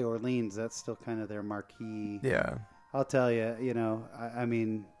Cafe Orleans, that's still kind of their marquee. Yeah. I'll tell you, I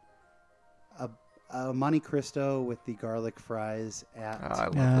mean, a Monte Cristo with the garlic fries at Oh, I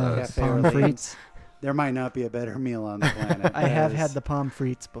love Yeah, those. Cafe palm Orleans. There might not be a better meal on the planet. I have That had is- the palm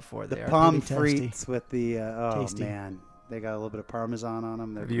frites before. the They are palm pretty tasty. frites with the Tasty. man, they got a little bit of Parmesan on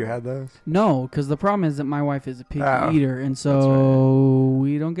them. Have you had those? no, because the problem is that my wife is a picky Oh, eater, and so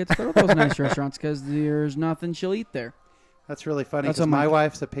we don't get to go to those nice restaurants because there's nothing she'll eat there. That's really funny That's because what my- my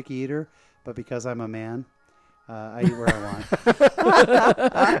wife's a picky eater, but because I'm a man, I eat where I want.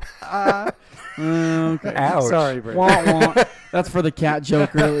 Okay. Ouch. Sorry, Brent. Wah, wah. That's for the cat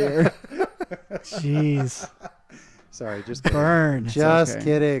joke earlier. Jeez. Sorry, just kidding. Burn. It's Just okay.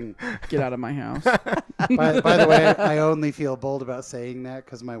 kidding. Get out of my house. By the way, I only feel bold about saying that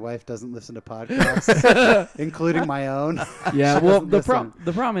because my wife doesn't listen to podcasts, including my own. Yeah, She well, doesn't the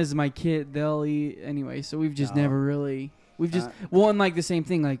listen. problem is my kid, they'll eat anyway, so we've just No. never really. We've just, and like the same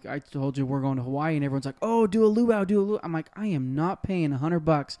thing, like I told you, we're going to Hawaii, and everyone's like, oh, do a luau, do a luau. I'm like, I am not paying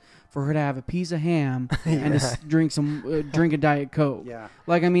 $100 for her to have a piece of ham and to drink a Diet Coke. Yeah.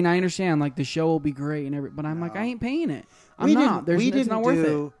 Like, I mean, I understand, like, the show will be great, but I'm like, I ain't paying it. I'm not. It's not worth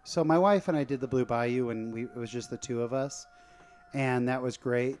it. So my wife and I did the Blue Bayou, and it was just the two of us, and that was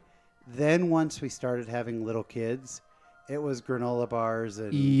great. Then once we started having little kids, it was granola bars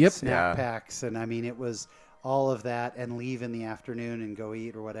and snack packs, and I mean, it was all of that, and leave in the afternoon and go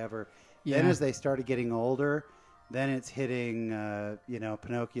eat or whatever. Yeah. Then as they started getting older, then it's hitting,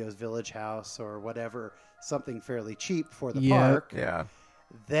 Pinocchio's Village House or whatever, something fairly cheap for the park. Yeah.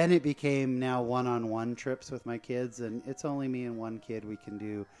 Then it became now one-on-one trips with my kids, and it's only me and one kid we can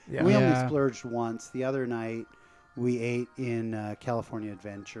do. Yeah. We only Yeah. splurged once. The other night, we ate in California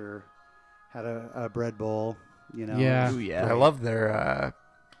Adventure, had a bread bowl, Yeah. Ooh, yeah. I love their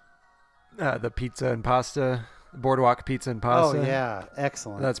the pizza and pasta, boardwalk pizza and pasta. Oh, yeah.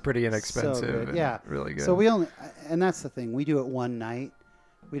 Excellent. That's pretty So inexpensive. good. and Yeah. really good. So and that's the thing. We do it one night.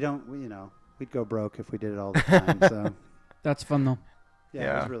 We don't, we'd go broke if we did it all the time. So, That's fun, though. yeah, it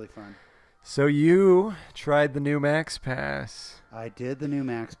Yeah. was really fun. So you tried the new Max Pass. I did the new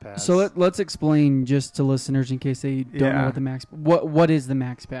Max Pass. So let's explain just to listeners in case they don't know Yeah. what the Max. What is the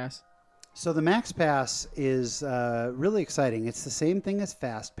Max Pass? So the Max Pass is really exciting. It's the same thing as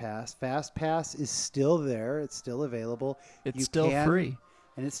Fast Pass. Fast Pass is still there. It's still available. It's still free.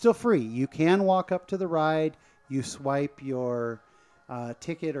 And it's still free. You can walk up to the ride. You swipe your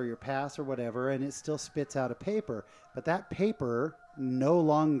ticket or your pass or whatever, and it still spits out a paper. But that paper no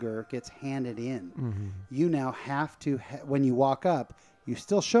longer gets handed in. Mm-hmm. You now have to, when you walk up, you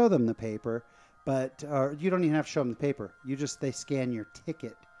still show them the paper, but you don't even have to show them the paper. They scan your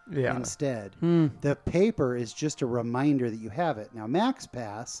ticket. Yeah. Instead, the paper is just a reminder that you have it. Now, Max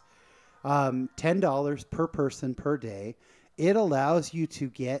Pass, $10 per person per day. It allows you to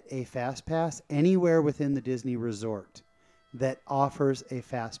get a Fast Pass anywhere within the Disney Resort that offers a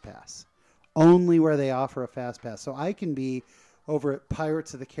Fast Pass. Only where they offer a Fast Pass. So I can be over at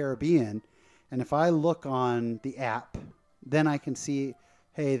Pirates of the Caribbean, and if I look on the app, then I can see,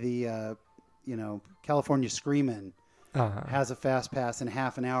 hey, the California Screamin' has a Fast Pass in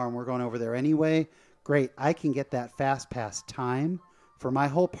half an hour, and we're going over there anyway. Great. I can get that Fast Pass time for my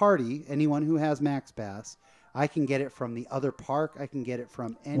whole party. Anyone who has Max Pass, I can get it from the other park. I can get it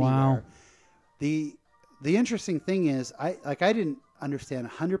from anywhere. Wow. The interesting thing is, I didn't understand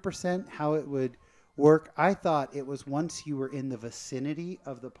 100% how it would work. I thought it was once you were in the vicinity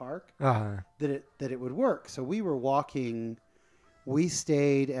of the park that it would work. So we were walking. We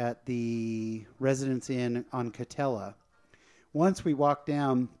stayed at the Residence Inn on Catella. Once we walked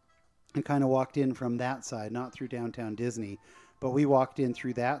down and kind of walked in from that side, not through downtown Disney, but we walked in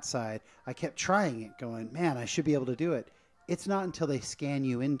through that side. I kept trying it, going, man, I should be able to do it. It's not until they scan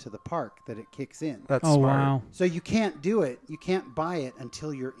you into the park that it kicks in. That's Oh, smart. wow. So you can't do it. You can't buy it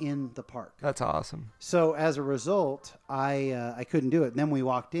until you're in the park. That's awesome. So as a result, I couldn't do it. And then we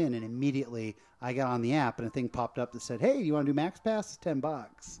walked in, and immediately I got on the app, and a thing popped up that said, "Hey, you want to do Max Pass? It's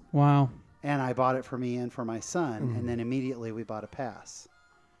 $10." Wow. And I bought it for me and for my son, and then immediately we bought a pass.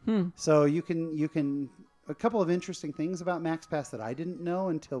 Hmm. So you can a couple of interesting things about Max Pass that I didn't know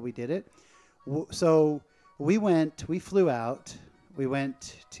until we did it. So we flew out. We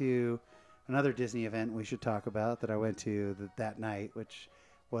went to another Disney event we should talk about that I went to that night, which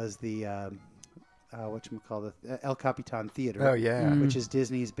was the El Capitan Theater. Oh, yeah. Which is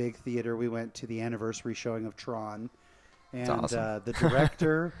Disney's big theater. We went to the anniversary showing of Tron. And awesome. the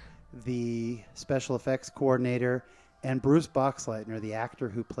director, the special effects coordinator, and Bruce Boxleitner, the actor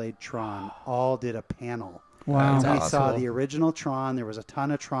who played Tron, all did a panel. Wow. And we That's saw awesome. the original Tron. There was a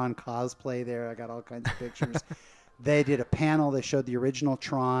ton of Tron cosplay there. I got all kinds of pictures. They did a panel. They showed the original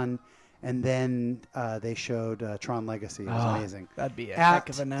Tron, and then they showed Tron Legacy. It was amazing. That'd be a At heck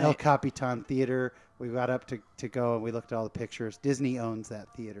of a night. El Capitan Theater, we got up to go, and we looked at all the pictures. Disney owns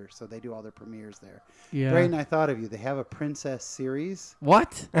that theater, so they do all their premieres there. Yeah. Brayden, I thought of you. They have a princess series.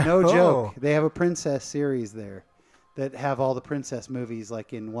 What? No Oh. joke. They have a princess series there that have all the princess movies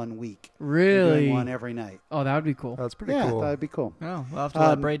like in 1 week. They're Really? doing one every night. Oh, that would be cool. That's pretty Yeah, I cool. thought it'd be cool. Oh, we'll have to let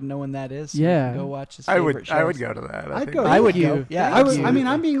Um, Braden know when that is. So yeah. we can go watch his I favorite would shows. go to that. I'd think go. that- I would you. too. Yeah, I was. Thank I you. mean,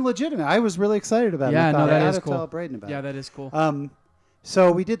 I'm being legitimate. I was really excited about it. Yeah, I no, thought that I is had to cool. tell Braden about Yeah, it. that is cool.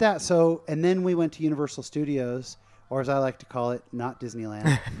 So we did that. So and then we went to Universal Studios. or as I like to call it, not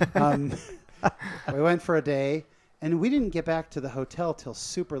Disneyland. We went for a day, and we didn't get back to the hotel till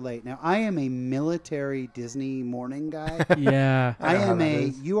super late. Now, I am a military Disney morning guy. Yeah.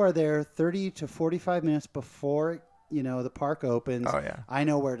 You are there 30 to 45 minutes before, the park opens. Oh, yeah. I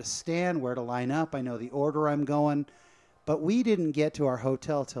know where to stand, where to line up. I know the order I'm going. But we didn't get to our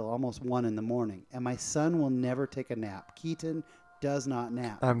hotel till almost 1 in the morning. And my son will never take a nap. Keaton does not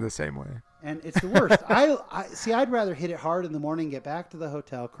nap. I'm the same way. And it's the worst. I'd rather hit it hard in the morning, get back to the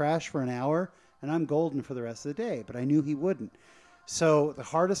hotel, crash for an hour, and I'm golden for the rest of the day. But I knew he wouldn't. So the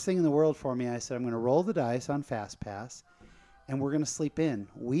hardest thing in the world for me, I said, I'm going to roll the dice on FastPass, and we're going to sleep in.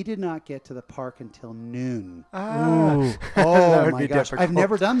 We did not get to the park until noon. Ooh. Oh, my gosh. I've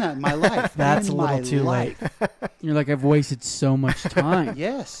never done that in my life. That's In a little my too life. You're like, I've wasted so much time.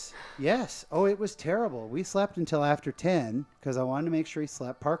 Yes. Oh, it was terrible. We slept until after 10 because I wanted to make sure he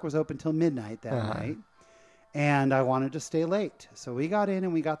slept. Park was open till midnight that night, and I wanted to stay late. So we got in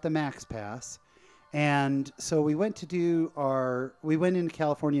and we got the Max Pass. And so we went into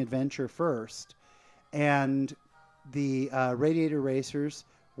California Adventure first, and the Radiator Racers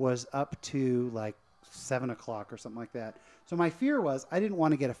was up to like 7 o'clock or something like that. So my fear was I didn't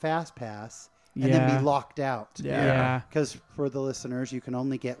want to get a Fast Pass and then be locked out. Yeah. Because for the listeners, you can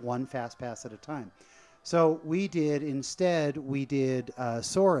only get one Fast Pass at a time. So we did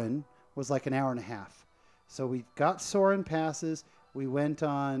Soarin' was like an hour and a half. So we got Soarin' passes. We went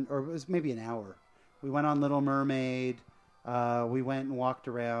on, or it was maybe an hour. We went on Little Mermaid. We went and walked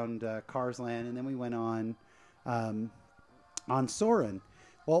around Cars Land, and then we went on Soarin'.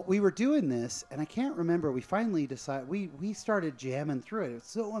 Well, we were doing this, and I can't remember. We finally decided, we started jamming through it. It's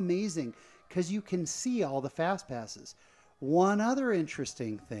so amazing because you can see all the Fast Passes. One other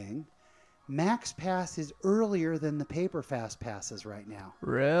interesting thing, Max Pass is earlier than the paper Fast Passes right now.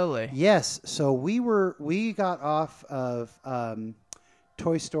 Really? Yes. So we got off of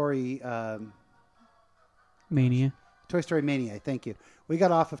Toy Story Mania. Toy Story Mania, thank you. We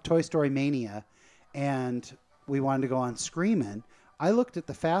got off of Toy Story Mania, and we wanted to go on Screamin'. I looked at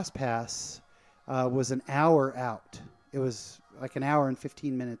the Fast Pass, was an hour out. It was like an hour and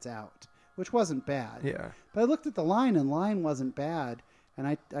 15 minutes out, which wasn't bad. Yeah. But I looked at the line, and line wasn't bad. And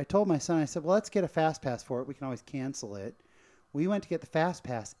I told my son, I said, well, let's get a Fast Pass for it. We can always cancel it. We went to get the Fast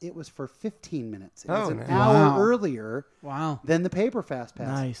Pass. It was for 15 minutes. It was an hour earlier than the paper Fast Pass.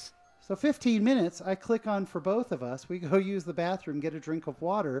 Nice. So 15 minutes, I click on for both of us. We go use the bathroom, get a drink of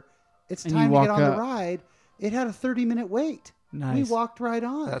water. It's time to get on the ride. It had a 30-minute wait. Nice. We walked right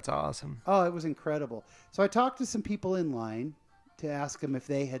on. That's awesome. Oh, it was incredible. So I talked to some people in line to ask them if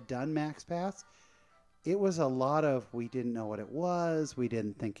they had done Max Pass. It was a lot of, we didn't know what it was. We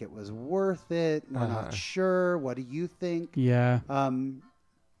didn't think it was worth it. We're not sure. What do you think? Yeah.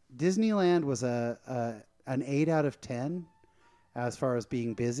 Disneyland was an 8 out of 10 as far as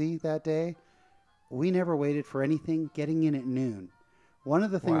being busy that day. We never waited for anything, getting in at noon. One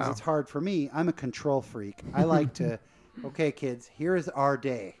of the things that's hard for me, I'm a control freak. I like to, okay, kids, here is our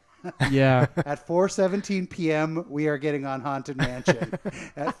day. Yeah. At 4:17 p.m., we are getting on Haunted Mansion.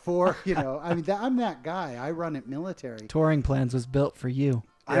 At 4, I'm that guy. I run it military. Touring Plans was built for you.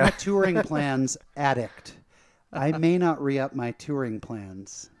 I'm a Touring Plans addict. I may not re-up my Touring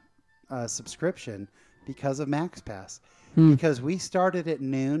Plans subscription because of Max Pass. Because we started at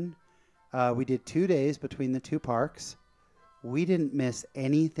noon. We did 2 days between the two parks. We didn't miss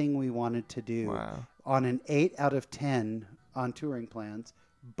anything we wanted to do on an 8 out of 10 on Touring Plans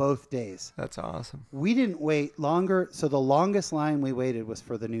both days. That's awesome. We didn't wait longer. So the longest line we waited was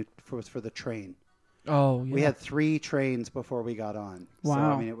for the train. Oh, yeah. We had 3 trains before we got on.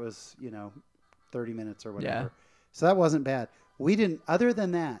 Wow. So, it was, 30 minutes or whatever. Yeah. So that wasn't bad. Other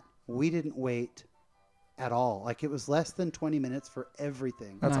than that, we didn't wait at all. Like, it was less than 20 minutes for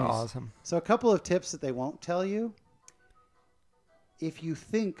everything. That's awesome. So a couple of tips that they won't tell you. If you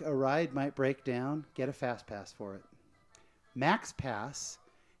think a ride might break down, get a Fast Pass for it. Max Pass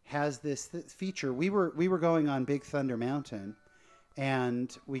has this feature. We were going on Big Thunder Mountain,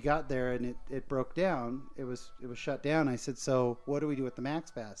 and we got there and it broke down. It was shut down. I said, so what do we do with the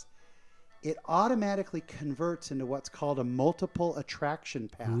Max Pass? It automatically converts into what's called a multiple attraction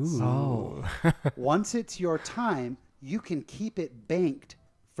pass. Oh. Once it's your time, you can keep it banked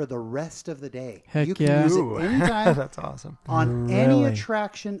for the rest of the day. Heck you can yeah. use it anytime That's awesome. on any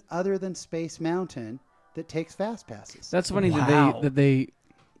attraction other than Space Mountain that takes Fast Passes. That's funny that they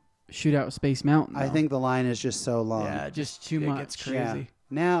shoot out Space Mountain. I think the line is just so long. Yeah, just too it much. gets crazy. Yeah.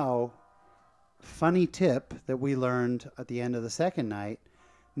 Now, funny tip that we learned at the end of the second night,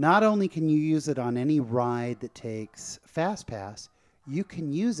 not only can you use it on any ride that takes Fast Pass, you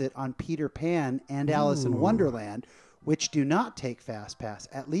can use it on Peter Pan and Alice in Wonderland, which do not take Fast Pass,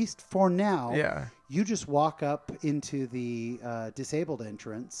 at least for now. Yeah. You just walk up into the disabled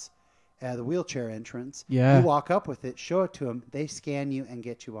entrance, the wheelchair entrance. Yeah. You walk up with it, show it to them. They scan you and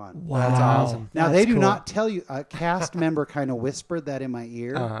get you on. Wow. That's awesome. Now, That's they do cool. not tell you. A cast member kind of whispered that in my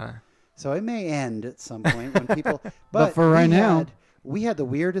ear. Uh-huh. So it may end at some point when people. But for right now. We had the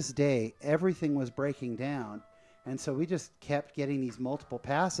weirdest day. Everything was breaking down. And so we just kept getting these multiple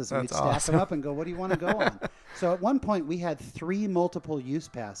passes, and That's we'd stack awesome. them up and go, what do you want to go on? So at one point, we had 3 multiple use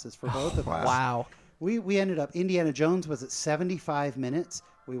passes for both of us. Wow. We ended up, Indiana Jones was at 75 minutes.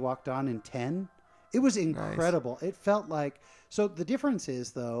 We walked on in 10. It was incredible. It felt like, so the difference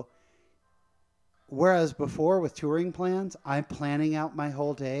is, though, whereas before with touring plans, I'm planning out my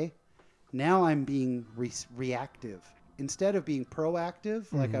whole day, now I'm being reactive. Instead of being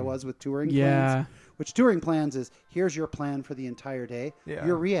proactive, like I was with touring plans, which touring plans is, here's your plan for the entire day. Yeah.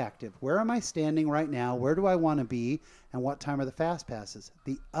 You're reactive. Where am I standing right now? Where do I want to be? And what time are the fast passes?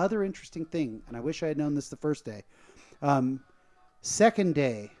 The other interesting thing, and I wish I had known this the first day, second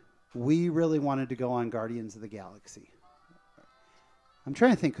day, we really wanted to go on Guardians of the Galaxy. I'm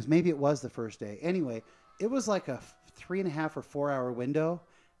trying to think, because maybe it was the first day. Anyway, it was like a 3.5 or 4 hour window.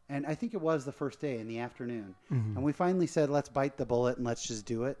 And I think it was the first day in the afternoon. Mm-hmm. And we finally said, let's bite the bullet and let's just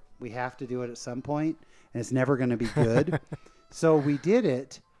do it. We have to do it at some point, and it's never going to be good. So we did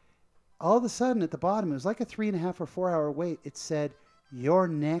it. All of a sudden, at the bottom, it was like a 3.5 or 4 hour wait. It said, your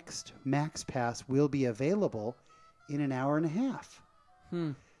next Max Pass will be available in an hour and a half.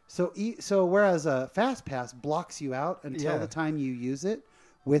 So whereas a Fast Pass blocks you out until the time you use it,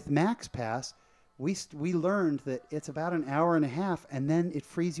 with Max Pass, we learned that it's about an hour and a half, and then it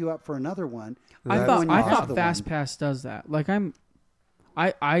frees you up for another one. I when you have thought the Fast one. Pass does that. Like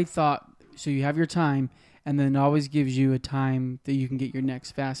I thought, so you have your time, and then it always gives you a time that you can get your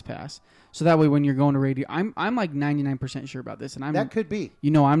next Fast Pass. So that way, when you're going to radio, I'm like 99% sure about this, and That could be.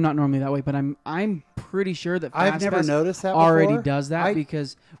 You know, I'm not normally that way, but I'm pretty sure that Fast I've never Pass noticed that already before. does that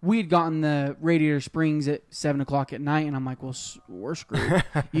because we had gotten the Radiator Springs at 7:00 at night, and I'm like, well, we're screwed.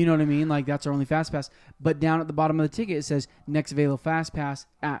 You know what I mean? Like that's our only Fast Pass. But down at the bottom of the ticket, it says next available Fast Pass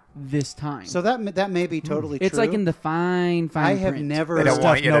at this time. So that may be totally true. It's like in the fine I have print. never. They don't Stuff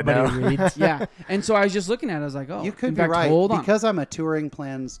want you to nobody know. reads. Yeah, and so I was just looking at it. I was like, oh, You could in be fact, right. hold on. Because I'm a touring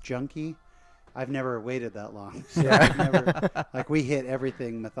plans junkie, I've never waited that long. So I've never, like we hit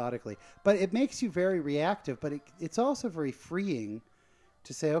everything methodically. But it makes you very reactive, but it's also very freeing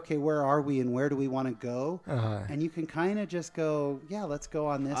to say, okay, where are we and where do we want to go? And you can kind of just go, yeah, let's go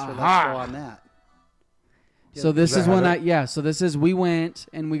on this or let's go on that. So this Does is that when have so this is, we went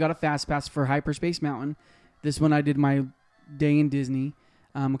and we got a Fast Pass for Hyperspace Mountain. This one I did my day in Disney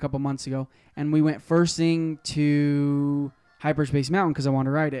a couple months ago. And we went first thing to Hyperspace Mountain because I wanted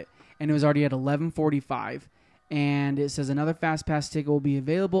to ride it. And it was already at 11:45. And it says another Fast Pass ticket will be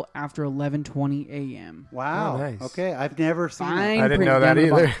available after 11:20 a.m. Wow. Oh, nice. Okay, I've never seen Fine that. I didn't print know that down at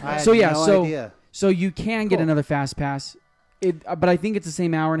the either. bottom. I had So yeah, no idea. So you can get Cool. another Fast Pass. But I think it's the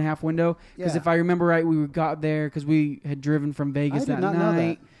same hour and a half window because Yeah. if I remember right, we got there because we had driven from Vegas I did that not know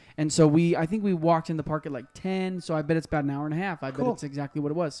night, that. and so I think we walked in the park at like 10. So I bet it's about an hour and a half. I bet Cool. it's exactly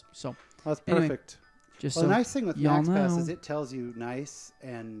what it was. So That's Anyway, perfect. just Well, so the nice thing with y'all Max Pass know. is it tells you nice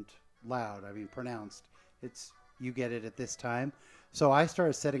and loud. I mean, pronounced. It's you get it at this time. So I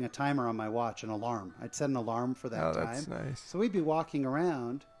started setting a timer on my watch, an alarm. I'd set an alarm for that Oh, time. that's nice. So we'd be walking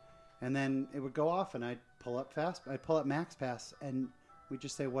around, and then it would go off, and I'd pull up Max Pass, and we'd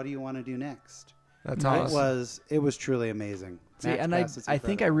just say, "What do you want to do next?" That's awesome. It was truly amazing. See, Max and Pass is I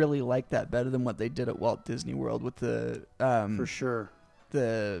think I incredible. really like that better than what they did at Walt Disney World with the for sure.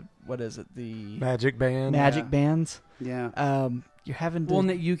 the what is it, the Magic Band. magic bands. Yeah. You're having to well, and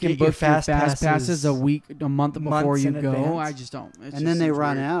that you can get book your fast passes a week, a month before months you in go. advance. I just don't. It And just then they seems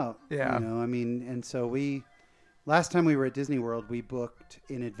run weird. out. Yeah. You know, I mean, and so last time we were at Disney World, we booked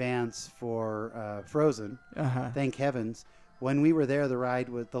in advance for Frozen. Thank heavens. When we were there,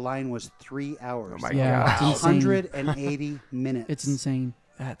 the line was 3 hours. Oh my Yeah, God. it's insane. 180 minutes. It's insane.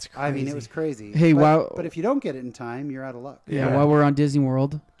 That's crazy. I mean, it was crazy. Hey, but, but if you don't get it in time, you're out of luck. Yeah, Yeah. while we're on Disney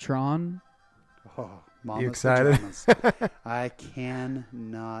World, Tron. Oh, mamas You excited? pajamas. I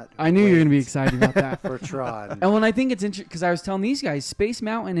cannot. I knew you were going to be wait excited about that. for Tron. And when I think it's interesting, because I was telling these guys, Space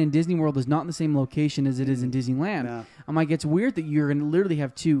Mountain and Disney World is not in the same location as it is in Disneyland. No. I'm like, it's weird that you're going to literally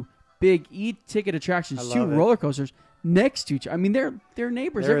have two big e-ticket attractions, I two love it. roller coasters next to each other. I mean, they're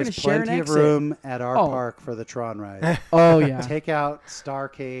neighbors. There they're going is to share an plenty of exit. room at our Oh. park for the Tron ride. Oh yeah, Take out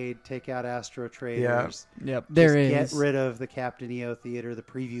Starcade, take out Astro Traders. Yep. there Just is. get rid of the Captain EO Theater, the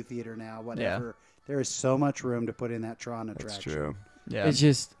Preview Theater now, whatever. There is so much room to put in that Tron That's attraction. true. Yeah. It's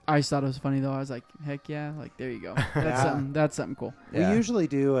just I just thought it was funny though. I was like, heck yeah, like there you go. That's something cool. Yeah. We usually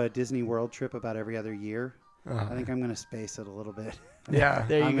do a Disney World trip about every other year. Uh-huh. I think I'm going to space it a little bit. Yeah.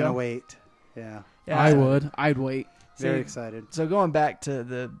 There you I'm go. going to wait. Yeah. Yeah. I'd wait. Very See, excited. So going back to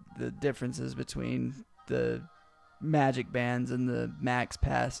the differences between the Magic Bands and the Max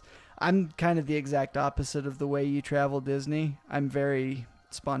Pass, I'm kind of the exact opposite of the way you travel Disney. I'm very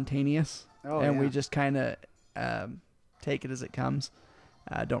spontaneous, and we just kind of take it as it comes.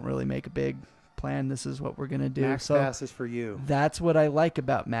 Don't really make a big plan. This is what we're gonna do. Max so Pass is for you. that's what I like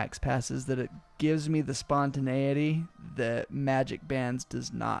about Max Pass is that it gives me the spontaneity that Magic Bands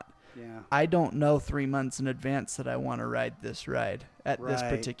does not. Yeah. I don't know 3 months in advance that I want to ride this ride at this Right.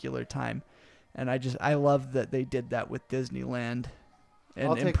 particular time. And I love that they did that with Disneyland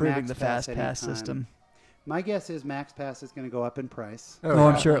I'll and take improving Max the Pass Fast Pass anytime. system. My guess is Max Pass is going to go up in price. Oh,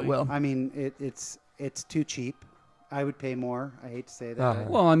 I'm yeah. sure it will. I mean, it's too cheap. I would pay more. I hate to say that. Uh-huh.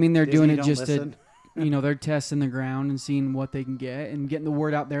 Well, I mean, they're Disney doing it don't just listen. to, they're testing the ground and seeing what they can get and getting the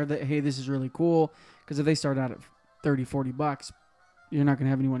word out there that, hey, this is really cool. Because if they start out at $30-$40, you're not going to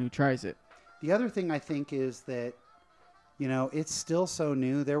have anyone who tries it. The other thing I think is that, it's still so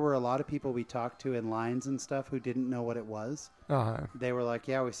new. There were a lot of people we talked to in lines and stuff who didn't know what it was. Uh-huh. They were like,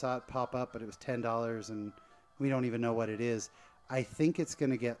 yeah, we saw it pop up, but it was $10 and we don't even know what it is. I think it's going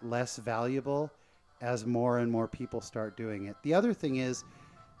to get less valuable as more and more people start doing it. The other thing is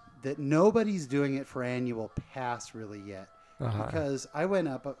that nobody's doing it for annual pass really yet. Uh-huh. Because I went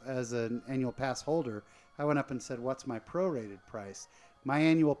up as an annual pass holder, I went up and said, what's my prorated price? My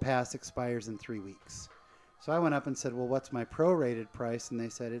annual pass expires in 3 weeks. So I went up and said, well, what's my prorated price? And they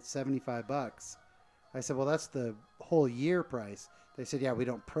said, it's $75. I said, well, that's the whole year price. They said, yeah, we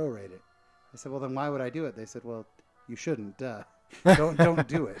don't prorate it. I said, well, then why would I do it? They said, well, you shouldn't. Don't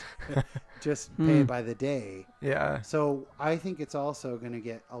do it. Just pay by the day. Yeah. So I think it's also going to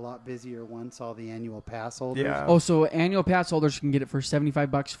get a lot busier once all the annual pass holders. Yeah. Oh, so annual pass holders can get it for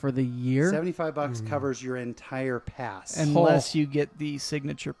 $75 for the year? $75 covers your entire pass. Unless you get the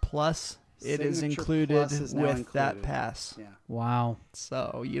Signature Plus, it is Signature included Plus is now with that included. pass. Yeah. Wow.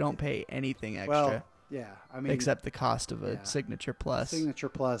 So you don't pay anything extra. Well, yeah. I mean, except the cost of a yeah. Signature Plus. Signature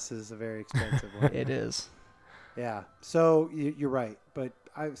Plus is a very expensive one. It is. Yeah. So you're right. But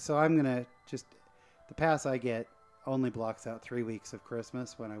I'm going to just, the pass I get only blocks out 3 weeks of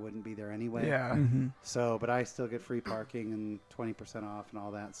Christmas when I wouldn't be there anyway. Yeah. Mm-hmm. So, but I still get free parking and 20% off and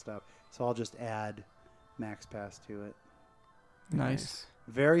all that stuff. So I'll just add Max Pass to it. Nice.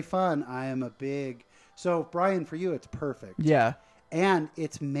 Very fun. I am a big, so Brian, for you, it's perfect. Yeah. And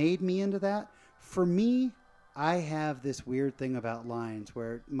it's made me into that. For me, I have this weird thing about lines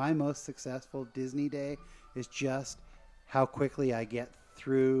where my most successful Disney day is just how quickly I get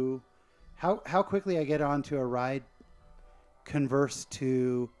through, how quickly I get onto a ride converse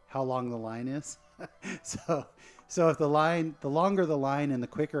to how long the line is. So if the longer the line and the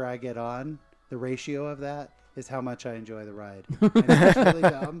quicker I get on, the ratio of that is how much I enjoy the ride. And it's really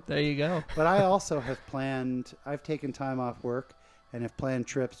dumb. There you go. But I also have I've taken time off work and have planned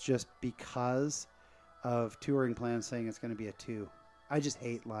trips just because of touring plans saying it's going to be a 2. I just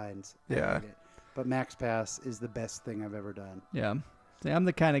hate lines. I Yeah. hate it. But Max Pass is the best thing I've ever done. Yeah. See, I'm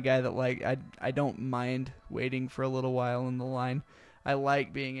the kind of guy that I don't mind waiting for a little while in the line. I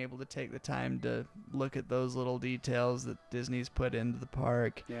like being able to take the time to look at those little details that Disney's put into the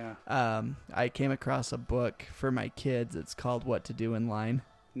park. Yeah. I came across a book for my kids. It's called What to Do in Line.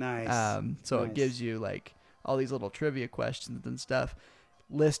 Nice. So Nice. it gives you like all these little trivia questions and stuff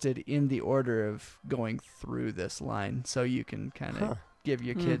listed in the order of going through this line, so you can kind of give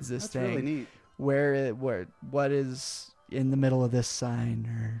your kids this That's thing. really neat. What is in the middle of this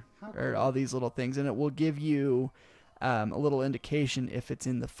sign or cool. all these little things, and it will give you a little indication if it's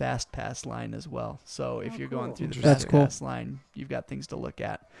in the Fast Pass line as well. So if you're going cool. through the That's Fast cool. Pass line, you've got things to look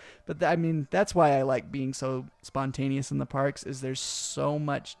at. But that's why I like being so spontaneous in the parks, is there's so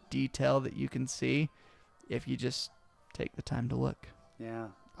much detail that you can see if you just take the time to look. Yeah.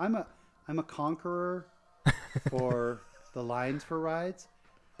 I'm a conqueror for the lines for rides,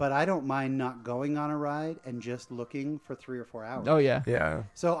 but I don't mind not going on a ride and just looking for 3 or 4 hours. Oh yeah. Yeah.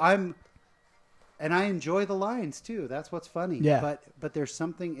 So and I enjoy the lines too. That's what's funny. Yeah. But there's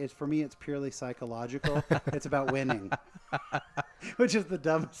something, for me, it's purely psychological. It's about winning, which is the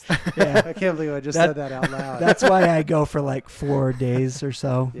dumbest. Yeah. I can't believe I just said that out loud. That's why I go for like 4 days or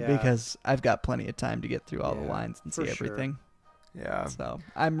so, Yeah. because I've got plenty of time to get through all the Yeah, lines and for see sure. everything. Yeah. So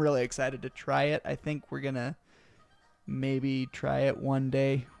I'm really excited to try it. I think we're gonna maybe try it one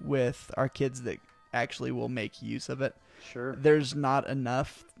day with our kids that actually will make use of it. Sure. There's not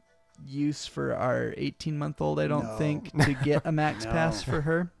enough use for our 18-month-old, I don't No. think, to get a max No. pass for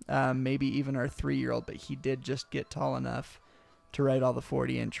her. Maybe even our 3-year-old, but he did just get tall enough to ride all the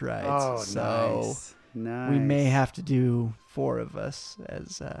 40-inch rides. Oh, so nice. Nice. we may have to do 4 of us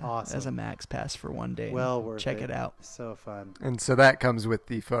as Awesome. a max pass for one day. Well and worth check it. it out. So fun. And so that comes with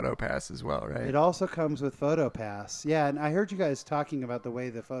the photo pass as well, right? It also comes with PhotoPass. Yeah, and I heard you guys talking about the way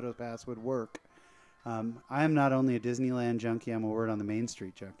the PhotoPass would work. I am not only a Disneyland junkie, I'm a Word on the Main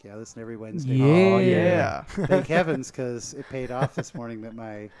Street junkie. I listen every Wednesday. Yeah. Oh, yeah. Thank heavens, because it paid off this morning that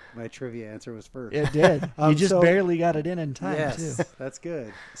my trivia answer was first. It did. You just so- barely got it in time, yes, too. that's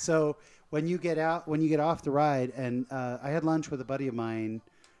good. So when you get off the ride, and I had lunch with a buddy of mine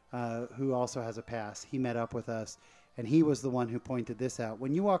who also has a pass. He met up with us, and he was the one who pointed this out.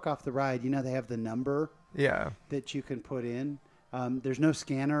 When you walk off the ride, they have the number Yeah. that you can put in. There's no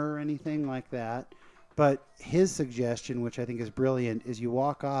scanner or anything like that. But his suggestion, which I think is brilliant, is you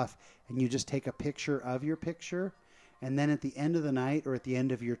walk off and you just take a picture of your picture. And then at the end of the night or at the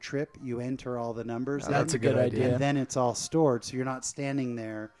end of your trip, you enter all the numbers. in. That's a good idea. And then it's all stored. So you're not standing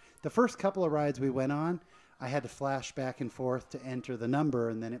there. The first couple of rides we went on, I had to flash back and forth to enter the number,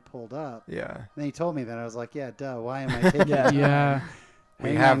 and then it pulled up. Yeah. And then he told me that. I was like, yeah, duh. Why am I taking that? Yeah. We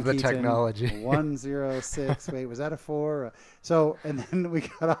Hang have on, the Keaton. technology. 106. Wait, was that a 4? So, and then we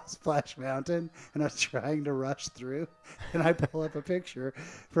got off Splash Mountain, and I was trying to rush through, and I pull up a picture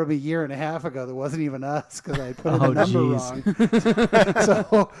from a year and a half ago that wasn't even us because I put in the number wrong.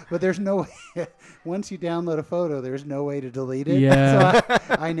 So, but there's no way. Once you download a photo, there's no way to delete it. Yeah. So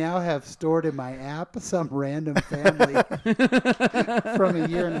I now have stored in my app some random family from a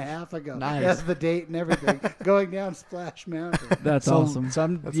year and a half ago. Nice. That's the date and everything. Going down Splash Mountain. That's So- awesome. So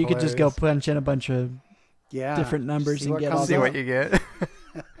That's you could just go hilarious. punch in a bunch of Yeah. different numbers See and what get comes all See the. what you get.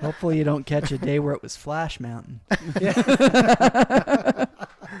 Hopefully, you don't catch a day where it was Flash Mountain. Yeah.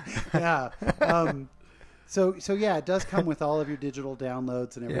 So yeah, it does come with all of your digital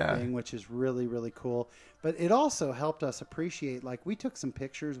downloads and Yeah. everything, which is really, really cool. But it also helped us appreciate, like, we took some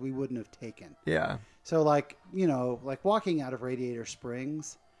pictures we wouldn't have taken. Yeah. So, like, like walking out of Radiator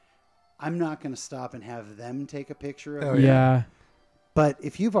Springs, I'm not going to stop and have them take a picture of Oh, it. Yeah. But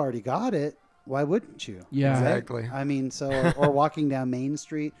if you've already got it, why wouldn't you? Yeah. Exactly. I mean, or walking down Main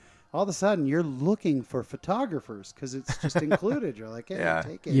Street, all of a sudden you're looking for photographers because it's just included. You're like, hey, Yeah.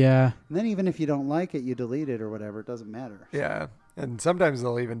 take it. Yeah. And then even if you don't like it, you delete it or whatever. It doesn't matter. Yeah. And sometimes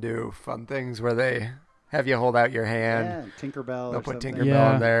they'll even do fun things where they have you hold out your hand. Yeah, Tinkerbell. They'll or put something. Tinkerbell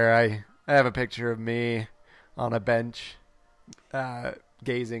Yeah. in there. I have a picture of me on a bench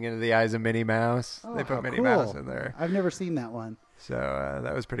gazing into the eyes of Minnie Mouse. Oh, They put how Minnie cool. Mouse in there. I've never seen that one. So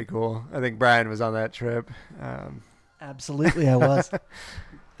that was pretty cool. I think Brian was on that trip. Absolutely, I was.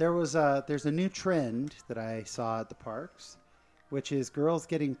 There's a new trend that I saw at the parks, which is girls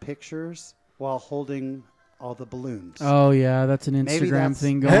getting pictures while holding all the balloons. Oh yeah, that's an Maybe Instagram that's-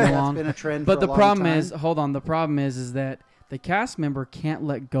 thing going that's along. been a trend But for the a long problem time. is, hold on. The problem is that the cast member can't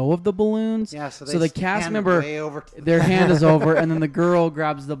let go of the balloons. Yeah, so the they cast stand member, way over to the their hand is over, and then the girl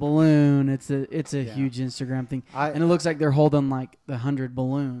grabs the balloon. It's a Yeah. huge Instagram thing, I- and it looks like they're holding like the 100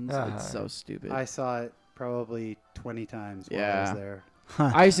 balloons. Uh-huh. It's so stupid. I saw it probably 20 times while I Yeah. was there.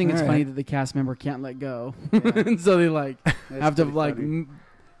 I just think it's All funny right. that the cast member can't let go, Yeah. and so they like It's have to pretty like funny.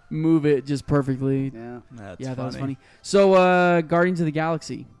 move it just perfectly. Yeah. That's Yeah, that was funny. So, Guardians of the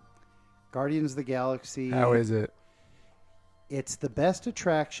Galaxy. Guardians of the Galaxy. How is it? It's the best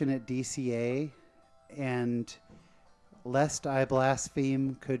attraction at DCA, and lest I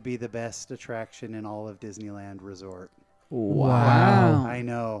blaspheme, could be the best attraction in all of Disneyland Resort. Wow.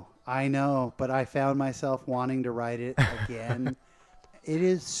 I know, but I found myself wanting to ride it again. It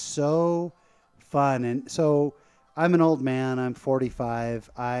is so fun. And so I'm an old man. I'm 45.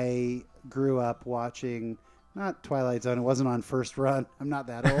 I grew up watching, not Twilight Zone. It wasn't on first run. I'm not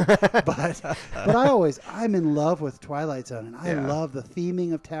that old. but I'm in love with Twilight Zone. And I Yeah. love the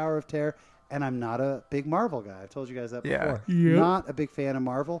theming of Tower of Terror. And I'm not a big Marvel guy. I've told you guys that Yeah. before. Yep. Not a big fan of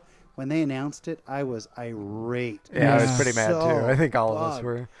Marvel. When they announced it, I was irate. Yeah, I was Yeah. pretty mad So too. I think all of us bugged.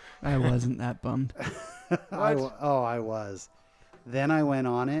 were. I wasn't that bummed. I was. Then I went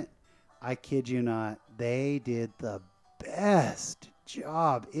on it. I kid you not. They did the best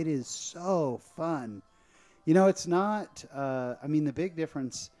job. It is so fun. You know, it's not, the big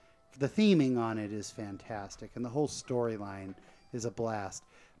difference, the theming on it is fantastic, and the whole storyline is a blast.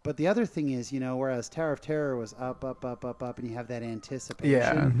 But the other thing is, whereas Tower of Terror was up, and you have that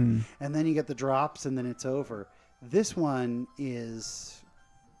anticipation, Yeah. and then you get the drops, and then it's over. This one is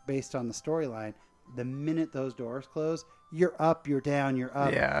based on the storyline. The minute those doors close, you're up, you're down, you're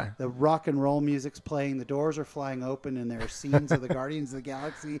up. Yeah. The rock and roll music's playing. The doors are flying open, and there are scenes of the Guardians of the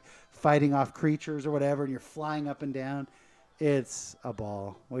Galaxy fighting off creatures or whatever, and you're flying up and down. It's a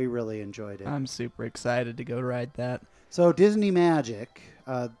ball. We really enjoyed it. I'm super excited to go ride that. So Disney Magic,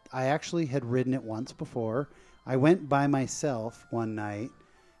 I actually had ridden it once before. I went by myself one night,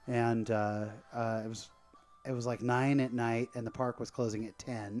 and it was like 9 at night, and the park was closing at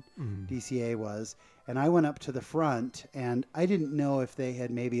 10. DCA was. And I went up to the front, and I didn't know if they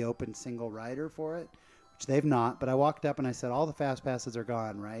had maybe opened single rider for it, which they've not. But I walked up and I said, all the fast passes are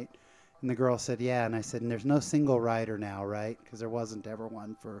gone, right? And the girl said, yeah. And I said, and there's no single rider now, right? Because there wasn't ever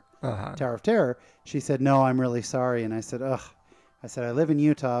one for Tower of Terror. She said, no, I'm really sorry. And I said, ugh. I said, I live in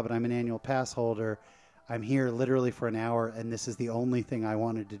Utah, but I'm an annual pass holder. I'm here literally for an hour, and this is the only thing I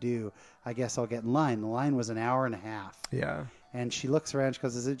wanted to do. I guess I'll get in line. The line was an hour and a half. Yeah. And she looks around. She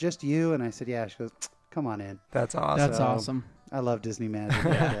goes, is it just you? And I said, yeah. She goes, come on in. That's awesome. That's awesome. I love Disney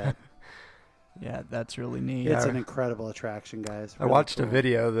Magic. Yeah, that's really neat. It's an incredible attraction, guys. I watched a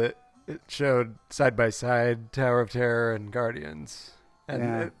video that it showed side by side Tower of Terror and Guardians, and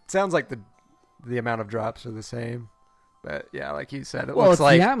it sounds like the amount of drops are the same. But yeah, like you said, it looks it's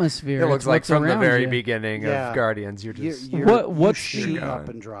like the atmosphere. It looks It's like what's from the around very you. beginning of Guardians. You're just What's shoot the up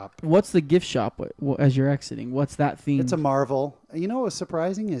and drop. What's the gift shop as you're exiting? What's that theme? It's a Marvel. You know what was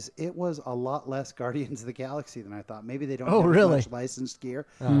surprising is it was a lot less Guardians of the Galaxy than I thought. Maybe they don't have as much licensed gear.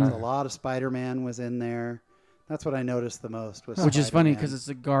 A lot of Spider-Man was in there. That's what I noticed the most. Was Which is funny Spider-Man. because it's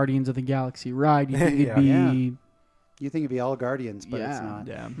a Guardians of the Galaxy ride. You think it'd be You think it'd be all Guardians, but it's not.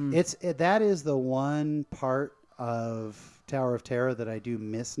 Yeah. That is the one part of Tower of Terror that I do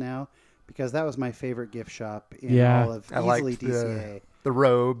miss now, because that was my favorite gift shop in all of easily DCA. The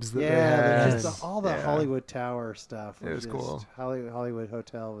robes that they had. Just all the Hollywood Tower stuff. It was cool. Hollywood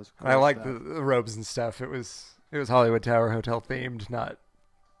Hotel was cool. I like the robes and stuff. It was Hollywood Tower Hotel themed, not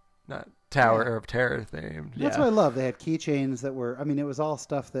Tower of Terror themed. That's what I love. They had keychains that were, I mean, it was all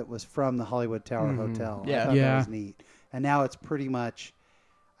stuff that was from the Hollywood Tower Hotel. I thought that was neat. And now it's pretty much,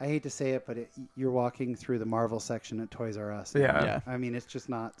 I hate to say it, but you're walking through the Marvel section at Toys R Us. Yeah. I mean, it's just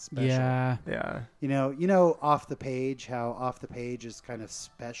not special. Yeah. You know, off the page, how off the page is kind of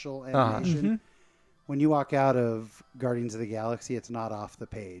special animation. When you walk out of Guardians of the Galaxy, it's not off the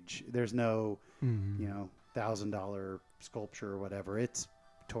page. There's no, $1,000 sculpture or whatever. It's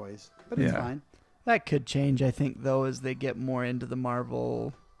toys, but it's fine. That could change, I think, though, as they get more into the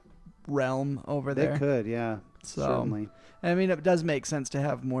Marvel realm over there. They could, yeah. So, certainly. I mean, it does make sense to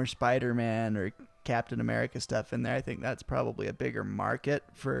have more Spider-Man or Captain America stuff in there. I think that's probably a bigger market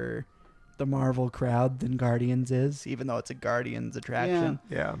for the Marvel crowd than Guardians is, even though it's a Guardians attraction.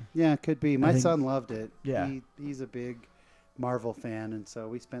 Yeah, it could be. My son loved it. Yeah. He's a big Marvel fan, and so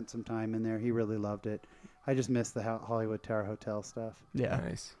we spent some time in there. He really loved it. I just missed the Hollywood Tower Hotel stuff. Yeah.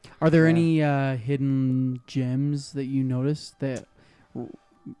 Nice. Are there any hidden gems that you noticed that,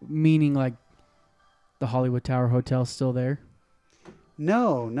 meaning like the Hollywood Tower Hotel still there?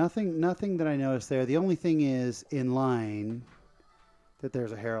 No, nothing that I noticed there. The only thing is in line that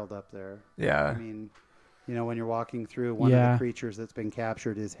there's a herald up there. Yeah. I mean, when you're walking through, one of the creatures that's been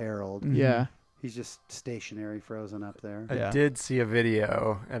captured is Harold. Yeah. He's just stationary, frozen up there. I did see a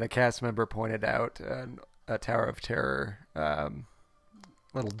video, and a cast member pointed out a Tower of Terror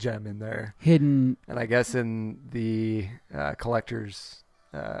little gem in there. Hidden. And I guess in the collector's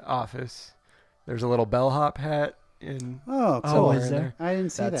office, there's a little bellhop hat in. Oh, cool. Is there? I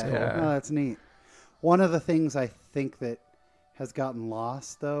didn't see that. Yeah. Oh, that's neat. One of the things I think that has gotten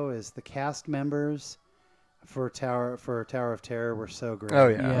lost, though, is the cast members for Tower of Terror were so great. Oh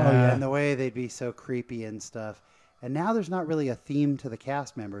yeah. And the way they'd be so creepy and stuff. And now there's not really a theme to the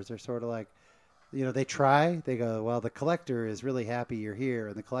cast members. They're sort of like, they try. They go, well, the collector is really happy you're here,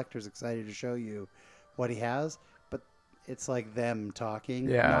 and the collector's excited to show you what he has. But it's like them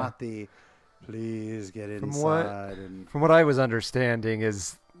talking, not the please get inside. From what I was understanding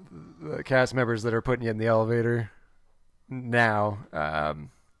is the cast members that are putting you in the elevator now,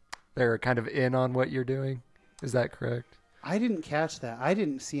 they're kind of in on what you're doing. Is that correct? I didn't catch that. I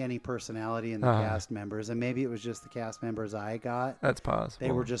didn't see any personality in the cast members, and maybe it was just the cast members I got. That's possible.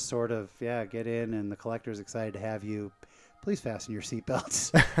 They were just sort of, get in, and the collector's excited to have you. Please fasten your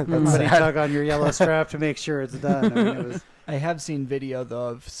seatbelts. Everybody tug on your yellow strap to make sure it's done. I mean, I have seen video, though,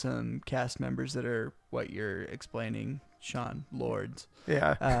 of some cast members that are what you're explaining, Sean, Lords.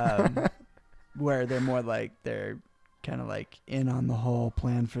 Yeah. Where they're more like they're kind of like in on the whole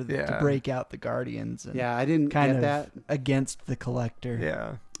plan for to break out the Guardians. And I didn't kind get of that. Against the collector.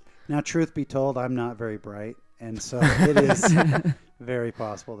 Yeah. Now, truth be told, I'm not very bright, and so it is very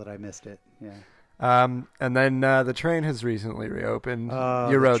possible that I missed it. Yeah. And then the train has recently reopened. The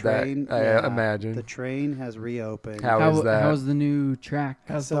You rode train, that, I yeah, imagine. The train has reopened. How is that? How's the new track?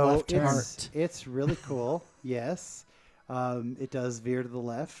 How's the So left turn? it's really cool. Yes, it does veer to the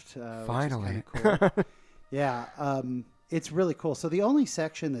left. Finally. which is kinda cool. Yeah, it's really cool. So the only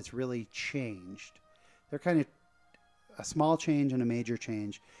section that's really changed, they're kind of a small change and a major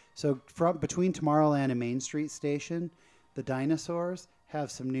change. So from between Tomorrowland and Main Street Station, the dinosaurs have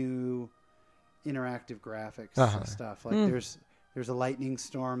some new interactive graphics and stuff. Like there's a lightning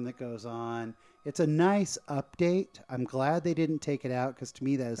storm that goes on. It's a nice update. I'm glad they didn't take it out because to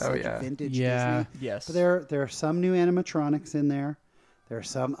me that is such vintage Disney. Yes. But there are some new animatronics in there. There are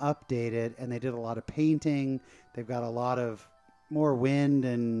some updated, and they did a lot of painting. They've got a lot of more wind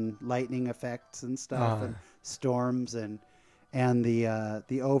and lightning effects and stuff, and storms, and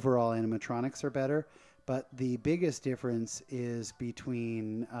the overall animatronics are better. But the biggest difference is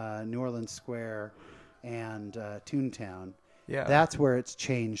between New Orleans Square and Toontown. Yeah. That's where it's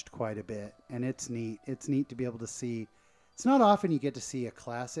changed quite a bit, and it's neat. It's neat to be able to see. It's not often you get to see a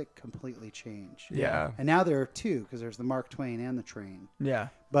classic completely change. Yeah. And now there are two because there's the Mark Twain and the train. Yeah.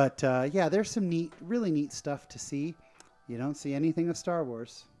 But yeah, there's some really neat stuff to see. You don't see anything of Star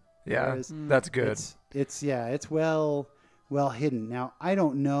Wars. Yeah, Whereas that's good. It's well hidden. Now I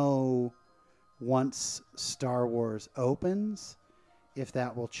don't know once Star Wars opens if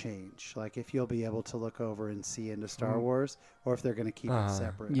that will change. Like if you'll be able to look over and see into Star Wars, or if they're going to keep it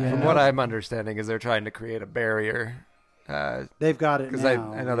separate. Yeah. From what I'm understanding is they're trying to create a barrier. They've got it Because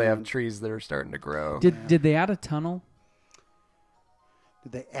now. I know they have trees that are starting to grow. Did they add a tunnel?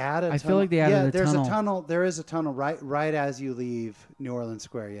 Did they add a tunnel? I feel like they added a there's tunnel. a tunnel. There is a tunnel right as you leave New Orleans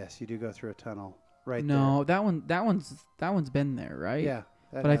Square. Yes, you do go through a tunnel right No, that one's been there, there. right? Yeah.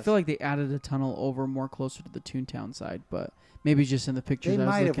 that But I has- feel like they added a tunnel over more closer to the Toontown side, but maybe just in the pictures they I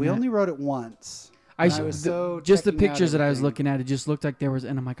was might have. looking We at. only rode it once. I And s- was the- so just the checking out pictures that I was everything. looking at, it just looked like there was,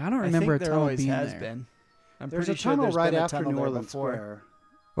 and I'm like, I don't remember I a think there tunnel always being has there. been. I'm There's pretty a sure tunnel there's right been a after tunnel New there Orleans before. Square.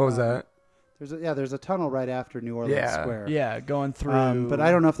 What was that? There's a tunnel right after New Orleans Yeah. Square. Yeah, going through. But I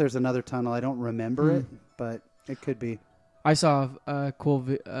don't know if there's another tunnel. I don't remember it, but it could be. I saw a cool,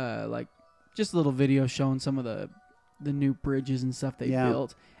 like, just a little video showing some of the new bridges and stuff they Yeah.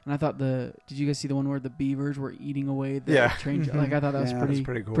 built, and I thought did you guys see the one where the beavers were eating away the Yeah. train? Like I thought that was Yeah. pretty That's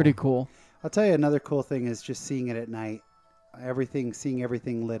pretty cool. Pretty cool. I'll tell you another cool thing is just seeing it at night. Seeing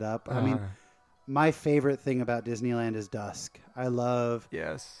everything lit up. I mean, my favorite thing about Disneyland is dusk. I love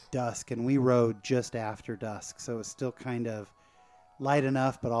Yes. dusk, and we rode just after dusk, so it's still kind of light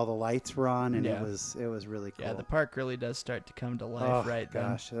enough, but all the lights were on, and Yeah. it was really cool. Yeah, the park really does start to come to life oh, right then.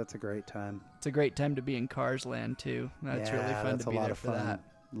 gosh, that's a great time. It's a great time to be in Cars Land too. That's yeah, really fun that's to a be lot there of for fun. that.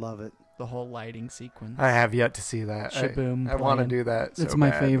 Love it. The whole lighting sequence. I have yet to see that. Shaboom I want to playing. do that. So It's my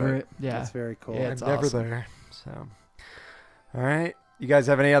bad, but favorite. Yeah, That's very cool. Yeah, I'm it's never awesome. there. So, all right. You guys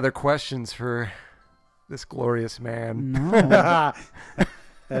have any other questions for this glorious man? No.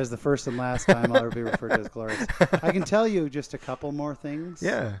 that is the first and last time I'll ever be referred to as glorious. I can tell you just a couple more things.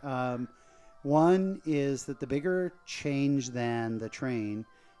 Yeah. One is that the bigger change than the train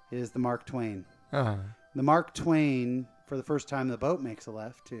is the Mark Twain. Uh, The Mark Twain, for the first time, the boat makes a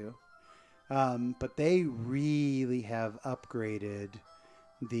left too. But they really have upgraded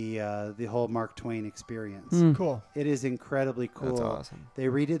the whole Mark Twain experience. Cool. It is incredibly cool. That's awesome. They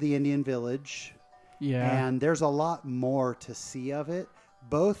redid the Indian Village. Yeah. And there's a lot more to see of it,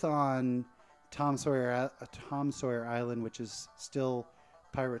 both on Tom Sawyer Island, which is still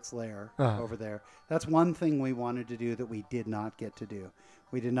Pirate's Lair over there. That's one thing we wanted to do that we did not get to do.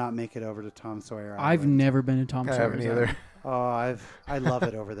 We did not make it over to Tom Sawyer Island. I've never been to Tom I Sawyer's haven't either. Island. Oh, I love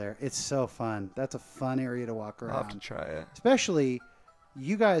it over there. It's so fun. That's a fun area to walk I'll have to around. try it. Especially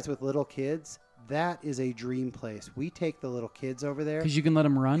you guys with little kids. That is a dream place. We take the little kids over there. Because you can let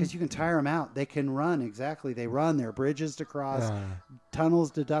them run. Because you can tire them out. They can run, exactly. They run. There are bridges to cross,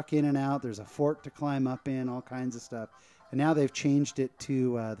 tunnels to duck in and out. There's a fort to climb up in, all kinds of stuff. And now they've changed it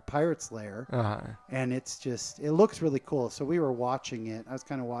to the Pirate's Lair. And it's just, it looks really cool. So we were watching it. I was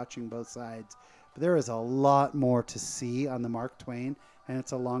kind of watching both sides. But there is a lot more to see on the Mark Twain. And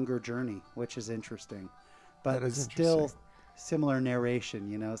it's a longer journey, which is interesting. But That is still interesting. similar narration,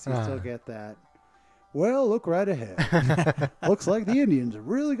 you know. So you still get that. Well, look right ahead. Looks like the Indians have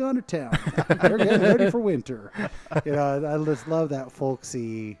really gone to town. They're getting ready for winter. You know, I just love that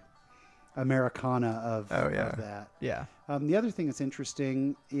folksy Americana of that. Yeah. The other thing that's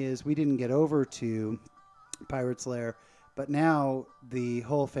interesting is we didn't get over to Pirate's Lair, but now the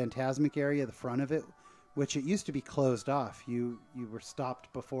whole Phantasmic area, the front of it, which it used to be closed off. You were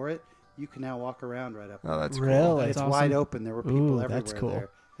stopped before it. You can now walk around right up. Oh, that's Really? cool. It's awesome. wide open. There were people Ooh, everywhere that's cool. there.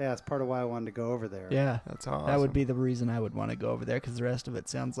 Yeah, that's part of why I wanted to go over there. Yeah, That's awesome. that would be the reason I would want to go over there, because the rest of it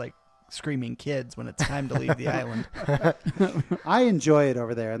sounds like screaming kids when it's time to leave the island. I enjoy it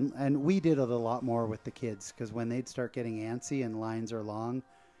over there, and we did it a lot more with the kids because when they'd start getting antsy and lines are long,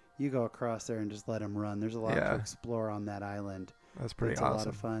 you go across there and just let them run. There's a lot to explore on that island. That's pretty It's awesome. a lot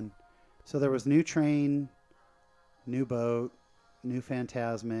of fun. So there was new train, new boat, new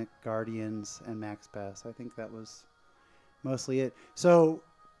Phantasmic, Guardians, and Max Pass. I think that was mostly it. So,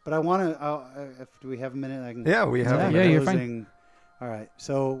 but I want to. Do we have a minute? I can. Yeah, we have. Yeah, a yeah, minute. you're fine. Closing. All right.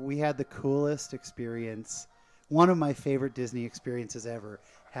 So we had the coolest experience. One of my favorite Disney experiences ever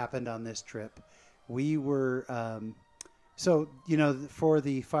happened on this trip. We were, for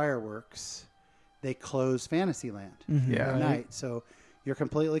the fireworks, they closed Fantasyland Yeah. at night. So you're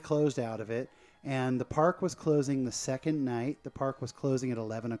completely closed out of it. And the park was closing the second night. The park was closing at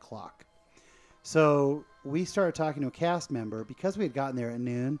 11 o'clock. So we started talking to a cast member because we had gotten there at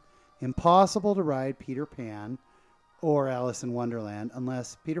noon. Impossible to ride Peter Pan or Alice in Wonderland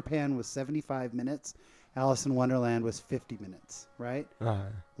unless Peter Pan was 75 minutes, Alice in Wonderland was 50 minutes, right?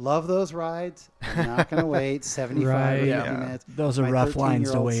 Love those rides. I'm not going to wait 75 Right, or 50 yeah. minutes. Those are My rough lines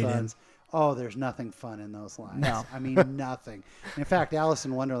to 13-year-old wait in. sons, oh, there's nothing fun in those lines. No. I mean, nothing. In fact, Alice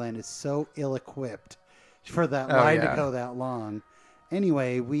in Wonderland is so ill-equipped for that Oh, line yeah. to go that long.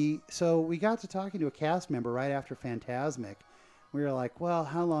 Anyway, we got to talking to a cast member right after Phantasmic. We were like, well,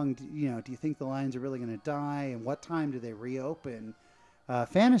 how long do you think the lines are really going to die, and what time do they reopen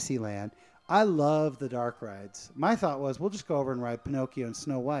Fantasyland? I love the dark rides. My thought was, we'll just go over and ride Pinocchio and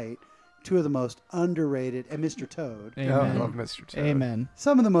Snow White, two of the most underrated, and Mr. Toad. Oh, I Amen. love Mr. Toad. Amen.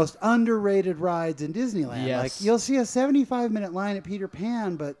 Some of the most underrated rides in Disneyland. Yes. Like, you'll see a 75-minute line at Peter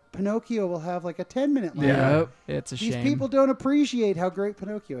Pan, but Pinocchio will have like a 10-minute line. Yeah. Yep. It's a These shame. people don't appreciate how great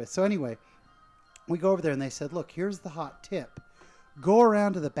Pinocchio is. So anyway, we go over there and they said, look, here's the hot tip. Go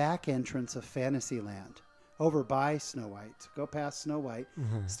around to the back entrance of Fantasyland over by Snow White. Go past Snow White.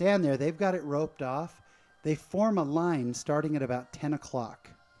 Stand there. They've got it roped off. They form a line starting at about 10 o'clock.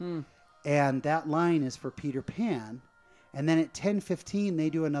 And that line is for Peter Pan. And then at 10:15, they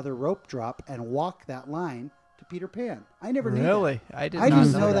do another rope drop and walk that line to Peter Pan. I never knew that. Really? I I not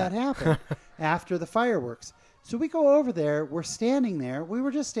didn't know that happened after the fireworks. So we go over there. We're standing there. We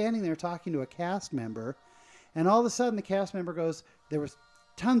were just standing there talking to a cast member. And all of a sudden, the cast member goes, there was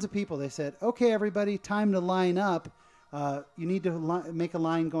tons of people. They said, okay, everybody, time to line up. You need to make a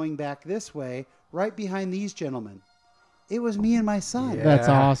line going back this way, right behind these gentlemen. It was me and my son. Yeah. That's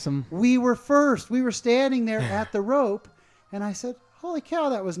awesome. We were first. We were standing there at the rope. And I said, holy cow,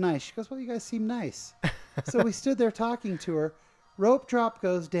 that was nice. She goes, well, you guys seem nice. So we stood there talking to her. Rope drop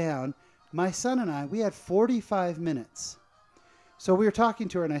goes down. My son and I, we had 45 minutes. So we were talking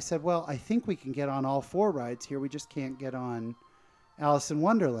to her, and I said, well, I think we can get on all four rides here. We just can't get on Alice in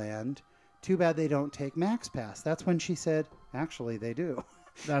Wonderland. Too bad they don't take Max Pass. That's when she said, actually, they do.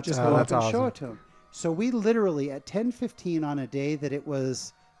 That's Just Oh, go up that's and awesome. show it to them. So we literally, at 10:15 on a day that it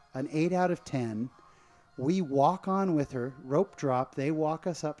was an 8 out of 10, we walk on with her, rope drop. They walk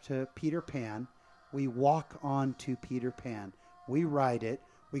us up to Peter Pan. We walk on to Peter Pan. We ride it.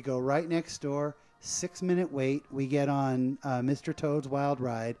 We go right next door. 6-minute wait. We get on Mr. Toad's Wild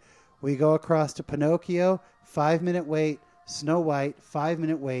Ride. We go across to Pinocchio. 5-minute wait. Snow White.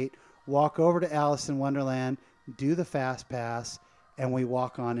 5-minute wait. Walk over to Alice in Wonderland. Do the Fast Pass. And we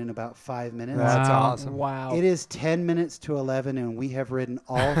walk on in about 5 minutes. That's Wow. awesome. Wow. It is 10 minutes to 11, and we have ridden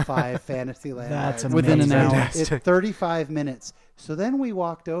all 5 Fantasyland That's rides. Within an amazing. hour. It's 35 minutes. So then we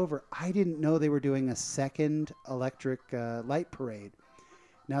walked over. I didn't know they were doing a second electric light parade.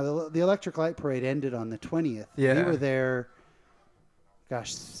 Now, the electric light parade ended on the 20th. Yeah. We were there,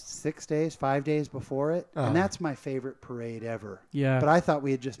 5 days before it. Oh. And that's my favorite parade ever. Yeah. But I thought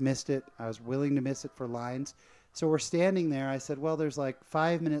we had just missed it. I was willing to miss it for lines. So we're standing there. I said, well, there's like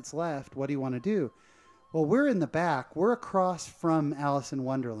 5 minutes left. What do you want to do? Well, we're in the back. We're across from Alice in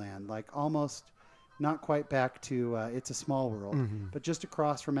Wonderland, like almost not quite back to It's a Small World, but just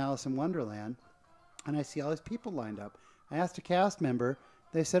across from Alice in Wonderland. And I see all these people lined up. I asked a cast member.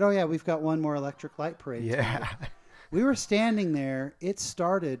 They said, oh, yeah, we've got one more electric light parade. Yeah. We were standing there. It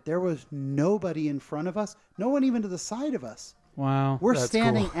started. There was nobody in front of us, no one even to the side of us. Wow. We're That's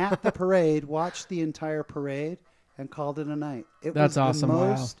standing cool. at the parade, watched the entire parade, and called it a night. It That's was awesome. the Wow.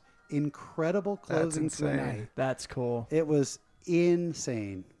 most incredible closing to a insane. night. That's cool. It was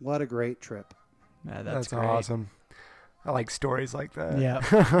insane. What a great trip. Yeah, That's great. awesome. I like stories like that.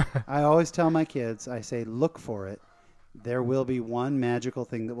 Yeah. I always tell my kids, I say, look for it. There will be one magical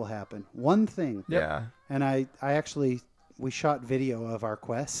thing that will happen. One thing. Yeah. And we shot video of our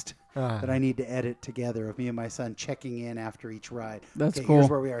quest. that I need to edit together of me and my son checking in after each ride. That's okay, cool. Here's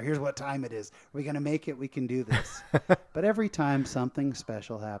where we are. Here's what time it is. Are we going to make it? We can do this. But every time something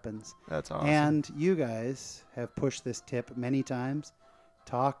special happens. That's awesome. And you guys have pushed this tip many times.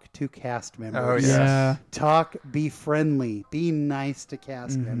 Talk to cast members. Oh, yes. Yeah. Talk, be friendly, be nice to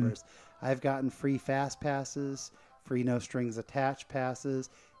cast Mm-hmm. members. I've gotten free fast passes, free no strings attached passes.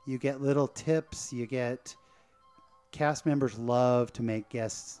 You get little tips. You get cast members love to make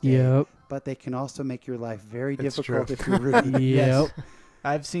guests stay, Yep. but they can also make your life very It's difficult true. if you're rude. Yep.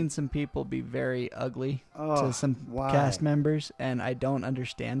 I've seen some people be very ugly Oh, to some why? cast members, and I don't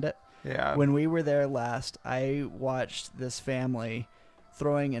understand it. Yeah. When we were there last, I watched this family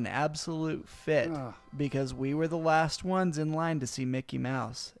throwing an absolute fit Ugh. because we were the last ones in line to see Mickey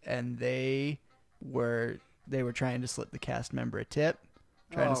Mouse, and they were trying to slip the cast member a tip,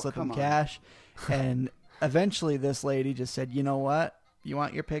 trying Oh, to slip him come on. cash, and eventually this lady just said, "You know what? You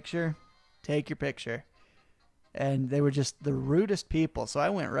want your picture? Take your picture." And they were just the rudest people. So I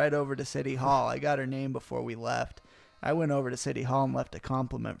went right over to City Hall. I got her name before we left. I went over to City Hall and left a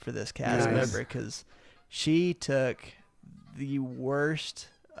compliment for this cast Nice. member because she took the worst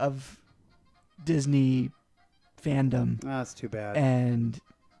of Disney fandom, Oh, that's too bad. and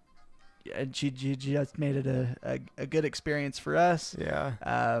she just made it a good experience for us.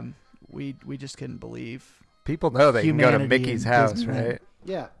 Yeah. We just couldn't believe. People know they can go to Humanity Mickey's in house, Disneyland. right?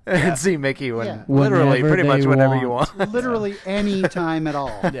 Yeah. And see Mickey when Yeah. literally Whenever pretty much they whenever you want. want. Literally any time at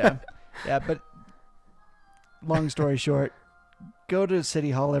all. Yeah, yeah. But long story short, go to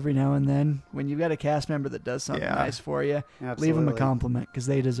City Hall every now and then when you've got a cast member that does something Yeah. nice for you. Absolutely. Leave them a compliment because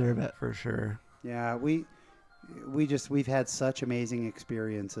they deserve it. For sure. Yeah, we've had such amazing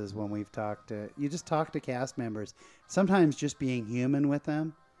experiences when we've talked to you. Just talk to cast members. Sometimes just being human with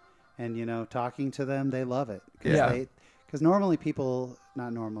them, and talking to them, they love it. Yeah. Because normally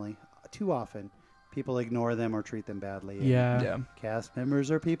too often people ignore them or treat them badly. And Yeah. cast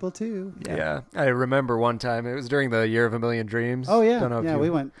members are people too. Yeah. I remember one time it was during the Year of a Million Dreams. Oh yeah, Don't know if yeah. you- We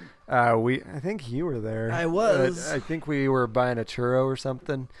went. I think you were there. I was. I think we were buying a churro or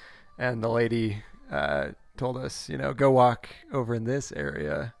something, and the lady told us, go walk over in this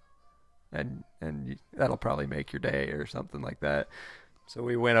area, and that'll probably make your day or something like that. So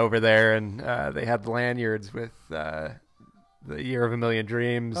we went over there, and they had lanyards with the Year of a Million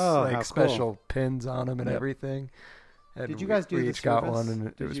Dreams, Oh, like how special pins on them and Yep. everything. And Did you guys do we the each got service? one, and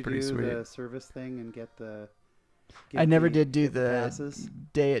it Did was you pretty do sweet. the service thing and get the? I never did do get the passes.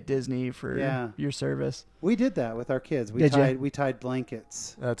 day at Disney for Yeah. your service. We did that with our kids. We Did ya? tied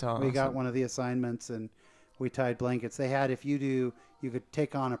blankets. That's awesome. We got one of the assignments and we tied blankets. They had, if you could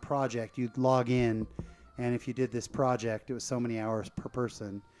take on a project, you'd log in, and if you did this project, it was so many hours per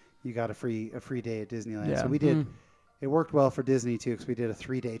person, you got a free day at Disneyland. Yeah. So we did. It worked well for Disney too, because we did a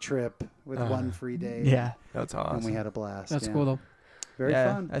 3-day trip with one free day. Yeah. That's and awesome. we had a blast. That's yeah. cool though. Very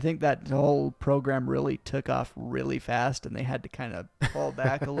Yeah, fun. I think that whole program really took off really fast, and they had to kind of pull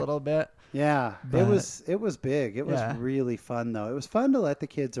back a little bit. Yeah, But- it was big. It was Yeah. really fun though. It was fun to let the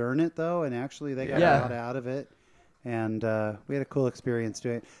kids earn it though, and actually they got Yeah. a lot out of it. And we had a cool experience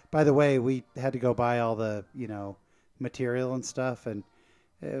doing it. By the way, we had to go buy all the material and stuff, and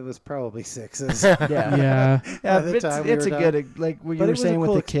it was probably sixes. Yeah. Yeah. Yeah, By the it's time we it's were a done. good, like what you But were it was a saying with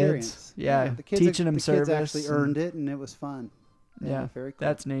cool the kids. experience. Yeah, the kids, teaching them the service. kids actually and- earned it, and it was fun. Yeah, very cool.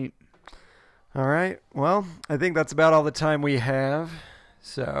 that's neat. All right. Well, I think that's about all the time we have.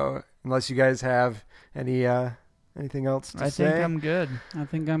 So, unless you guys have anything else to I say, think I'm good. I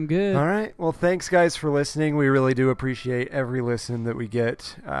think I'm good. All right. Well, thanks guys for listening. We really do appreciate every listen that we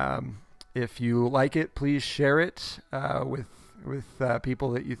get. If you like it, please share it with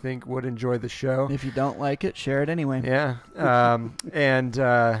people that you think would enjoy the show. If you don't like it, share it anyway. Yeah. And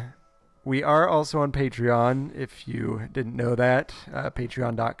we are also on Patreon, if you didn't know that,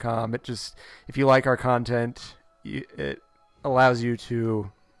 patreon.com. If you like our content, it allows you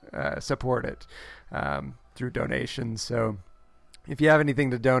to support it through donations. So if you have anything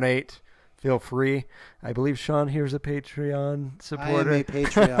to donate, feel free. I believe Sean here's a Patreon supporter. I am a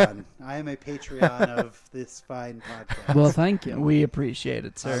Patreon. I am a Patreon of this fine podcast. Well, thank you. We appreciate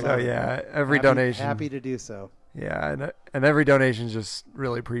it, sir. So yeah, every donation. Happy to do so. Yeah, and every donation is just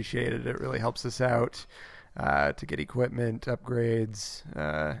really appreciated. It really helps us out to get equipment, upgrades,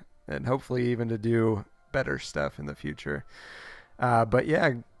 and hopefully even to do better stuff in the future. But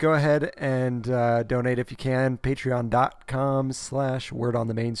yeah, go ahead and donate if you can. Patreon.com/Word on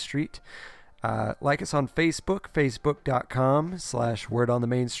the Main Street. Like us on Facebook, Facebook.com/Word on the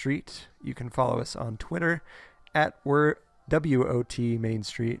Main Street. You can follow us on Twitter at WOT Main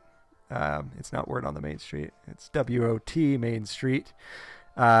Street. It's not Word on the Main Street. It's WOT Main Street.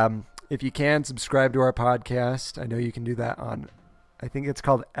 If you can, subscribe to our podcast. I know you can do that on, I think it's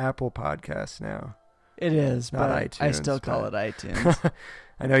called Apple Podcasts now. It is, Not but I iTunes, still call but- it iTunes.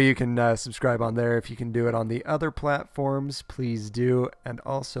 I know you can subscribe on there. If you can do it on the other platforms, please do. And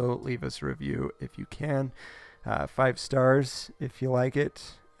also leave us a review if you can. 5 stars if you like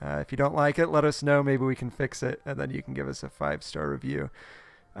it. If you don't like it, let us know. Maybe we can fix it, and then you can give us a 5-star review.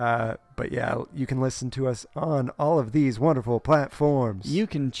 But yeah, you can listen to us on all of these wonderful platforms. You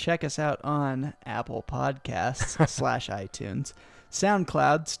can check us out on Apple Podcasts / iTunes,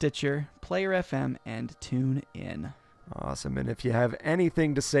 SoundCloud, Stitcher, Player FM, and TuneIn. Awesome. And if you have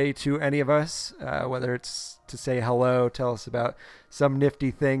anything to say to any of us, whether it's to say hello, tell us about some nifty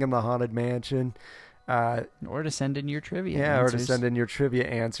thing in the Haunted Mansion, or to send in your trivia or to answers. send in your trivia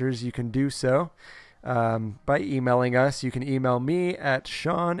answers, you can do so by emailing us. You can email me at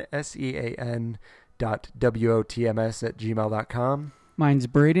Sean, SEAN.WOTMS@gmail.com. Mine's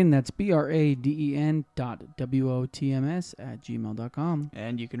Braden. That's BRADEN.WOTMS@gmail.com.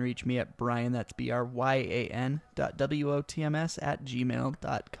 And you can reach me at Brian, that's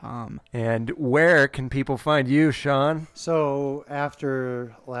BRYAN.WOTMS@gmail.com. And where can people find you, Sean? So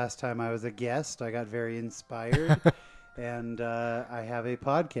after last time I was a guest, I got very inspired, and I have a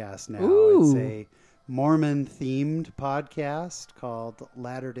podcast now. Ooh. It's a Mormon-themed podcast called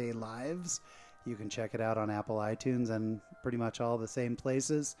Latter-day Lives. You can check it out on Apple iTunes and pretty much all the same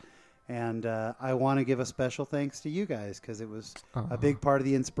places. And I want to give a special thanks to you guys because it was a big part of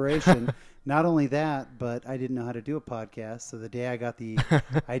the inspiration. Not only that, but I didn't know how to do a podcast. So the day I got the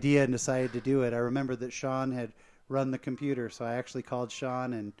idea and decided to do it, I remembered that Sean had run the computer. So I actually called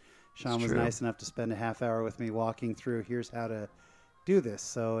Sean, and Sean was nice enough to spend a half hour with me walking through, here's how to do this.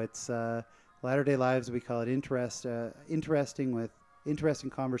 So it's Latter-day Lives. We call it interesting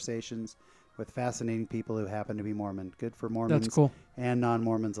conversations with fascinating people who happen to be Mormon. Good for Mormons That's cool. and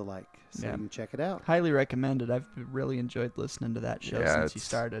non-Mormons alike. So Yeah. you can check it out. Highly recommended. I've really enjoyed listening to that show since you it's-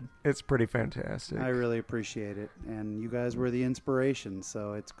 started. It's pretty fantastic. I really appreciate it. And you guys were the inspiration,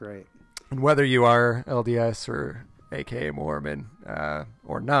 so it's great. And whether you are LDS or AKA Mormon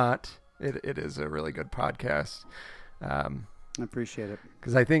or not, it is a really good podcast. I appreciate it.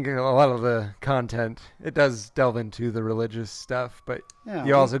 Because I think a lot of the content, it does delve into the religious stuff, but Yeah,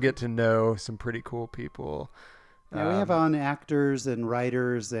 you also get to know some pretty cool people. Yeah, we have on actors and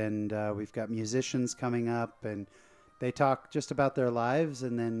writers, and we've got musicians coming up, and they talk just about their lives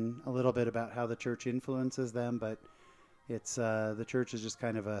and then a little bit about how the church influences them, but it's the church is just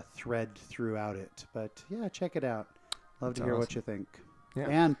kind of a thread throughout it. But yeah, check it out. Love to hear what you think. Yeah.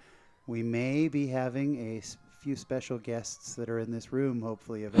 And we may be having a few special guests that are in this room,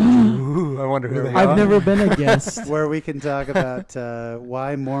 hopefully, eventually. Ooh, I wonder who they I've are. never been a guest. Where we can talk about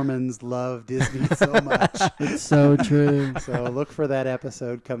why Mormons love Disney so much. It's so true. So look for that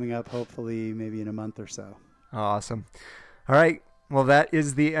episode coming up, hopefully maybe in a month or so. Awesome. All right. Well, that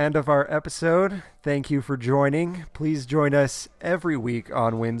is the end of our episode. Thank you for joining. Please join us every week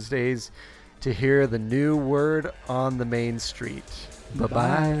on Wednesdays to hear the new word on the main street. Bye-bye.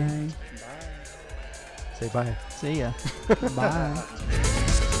 Bye. Say bye. See ya. Bye.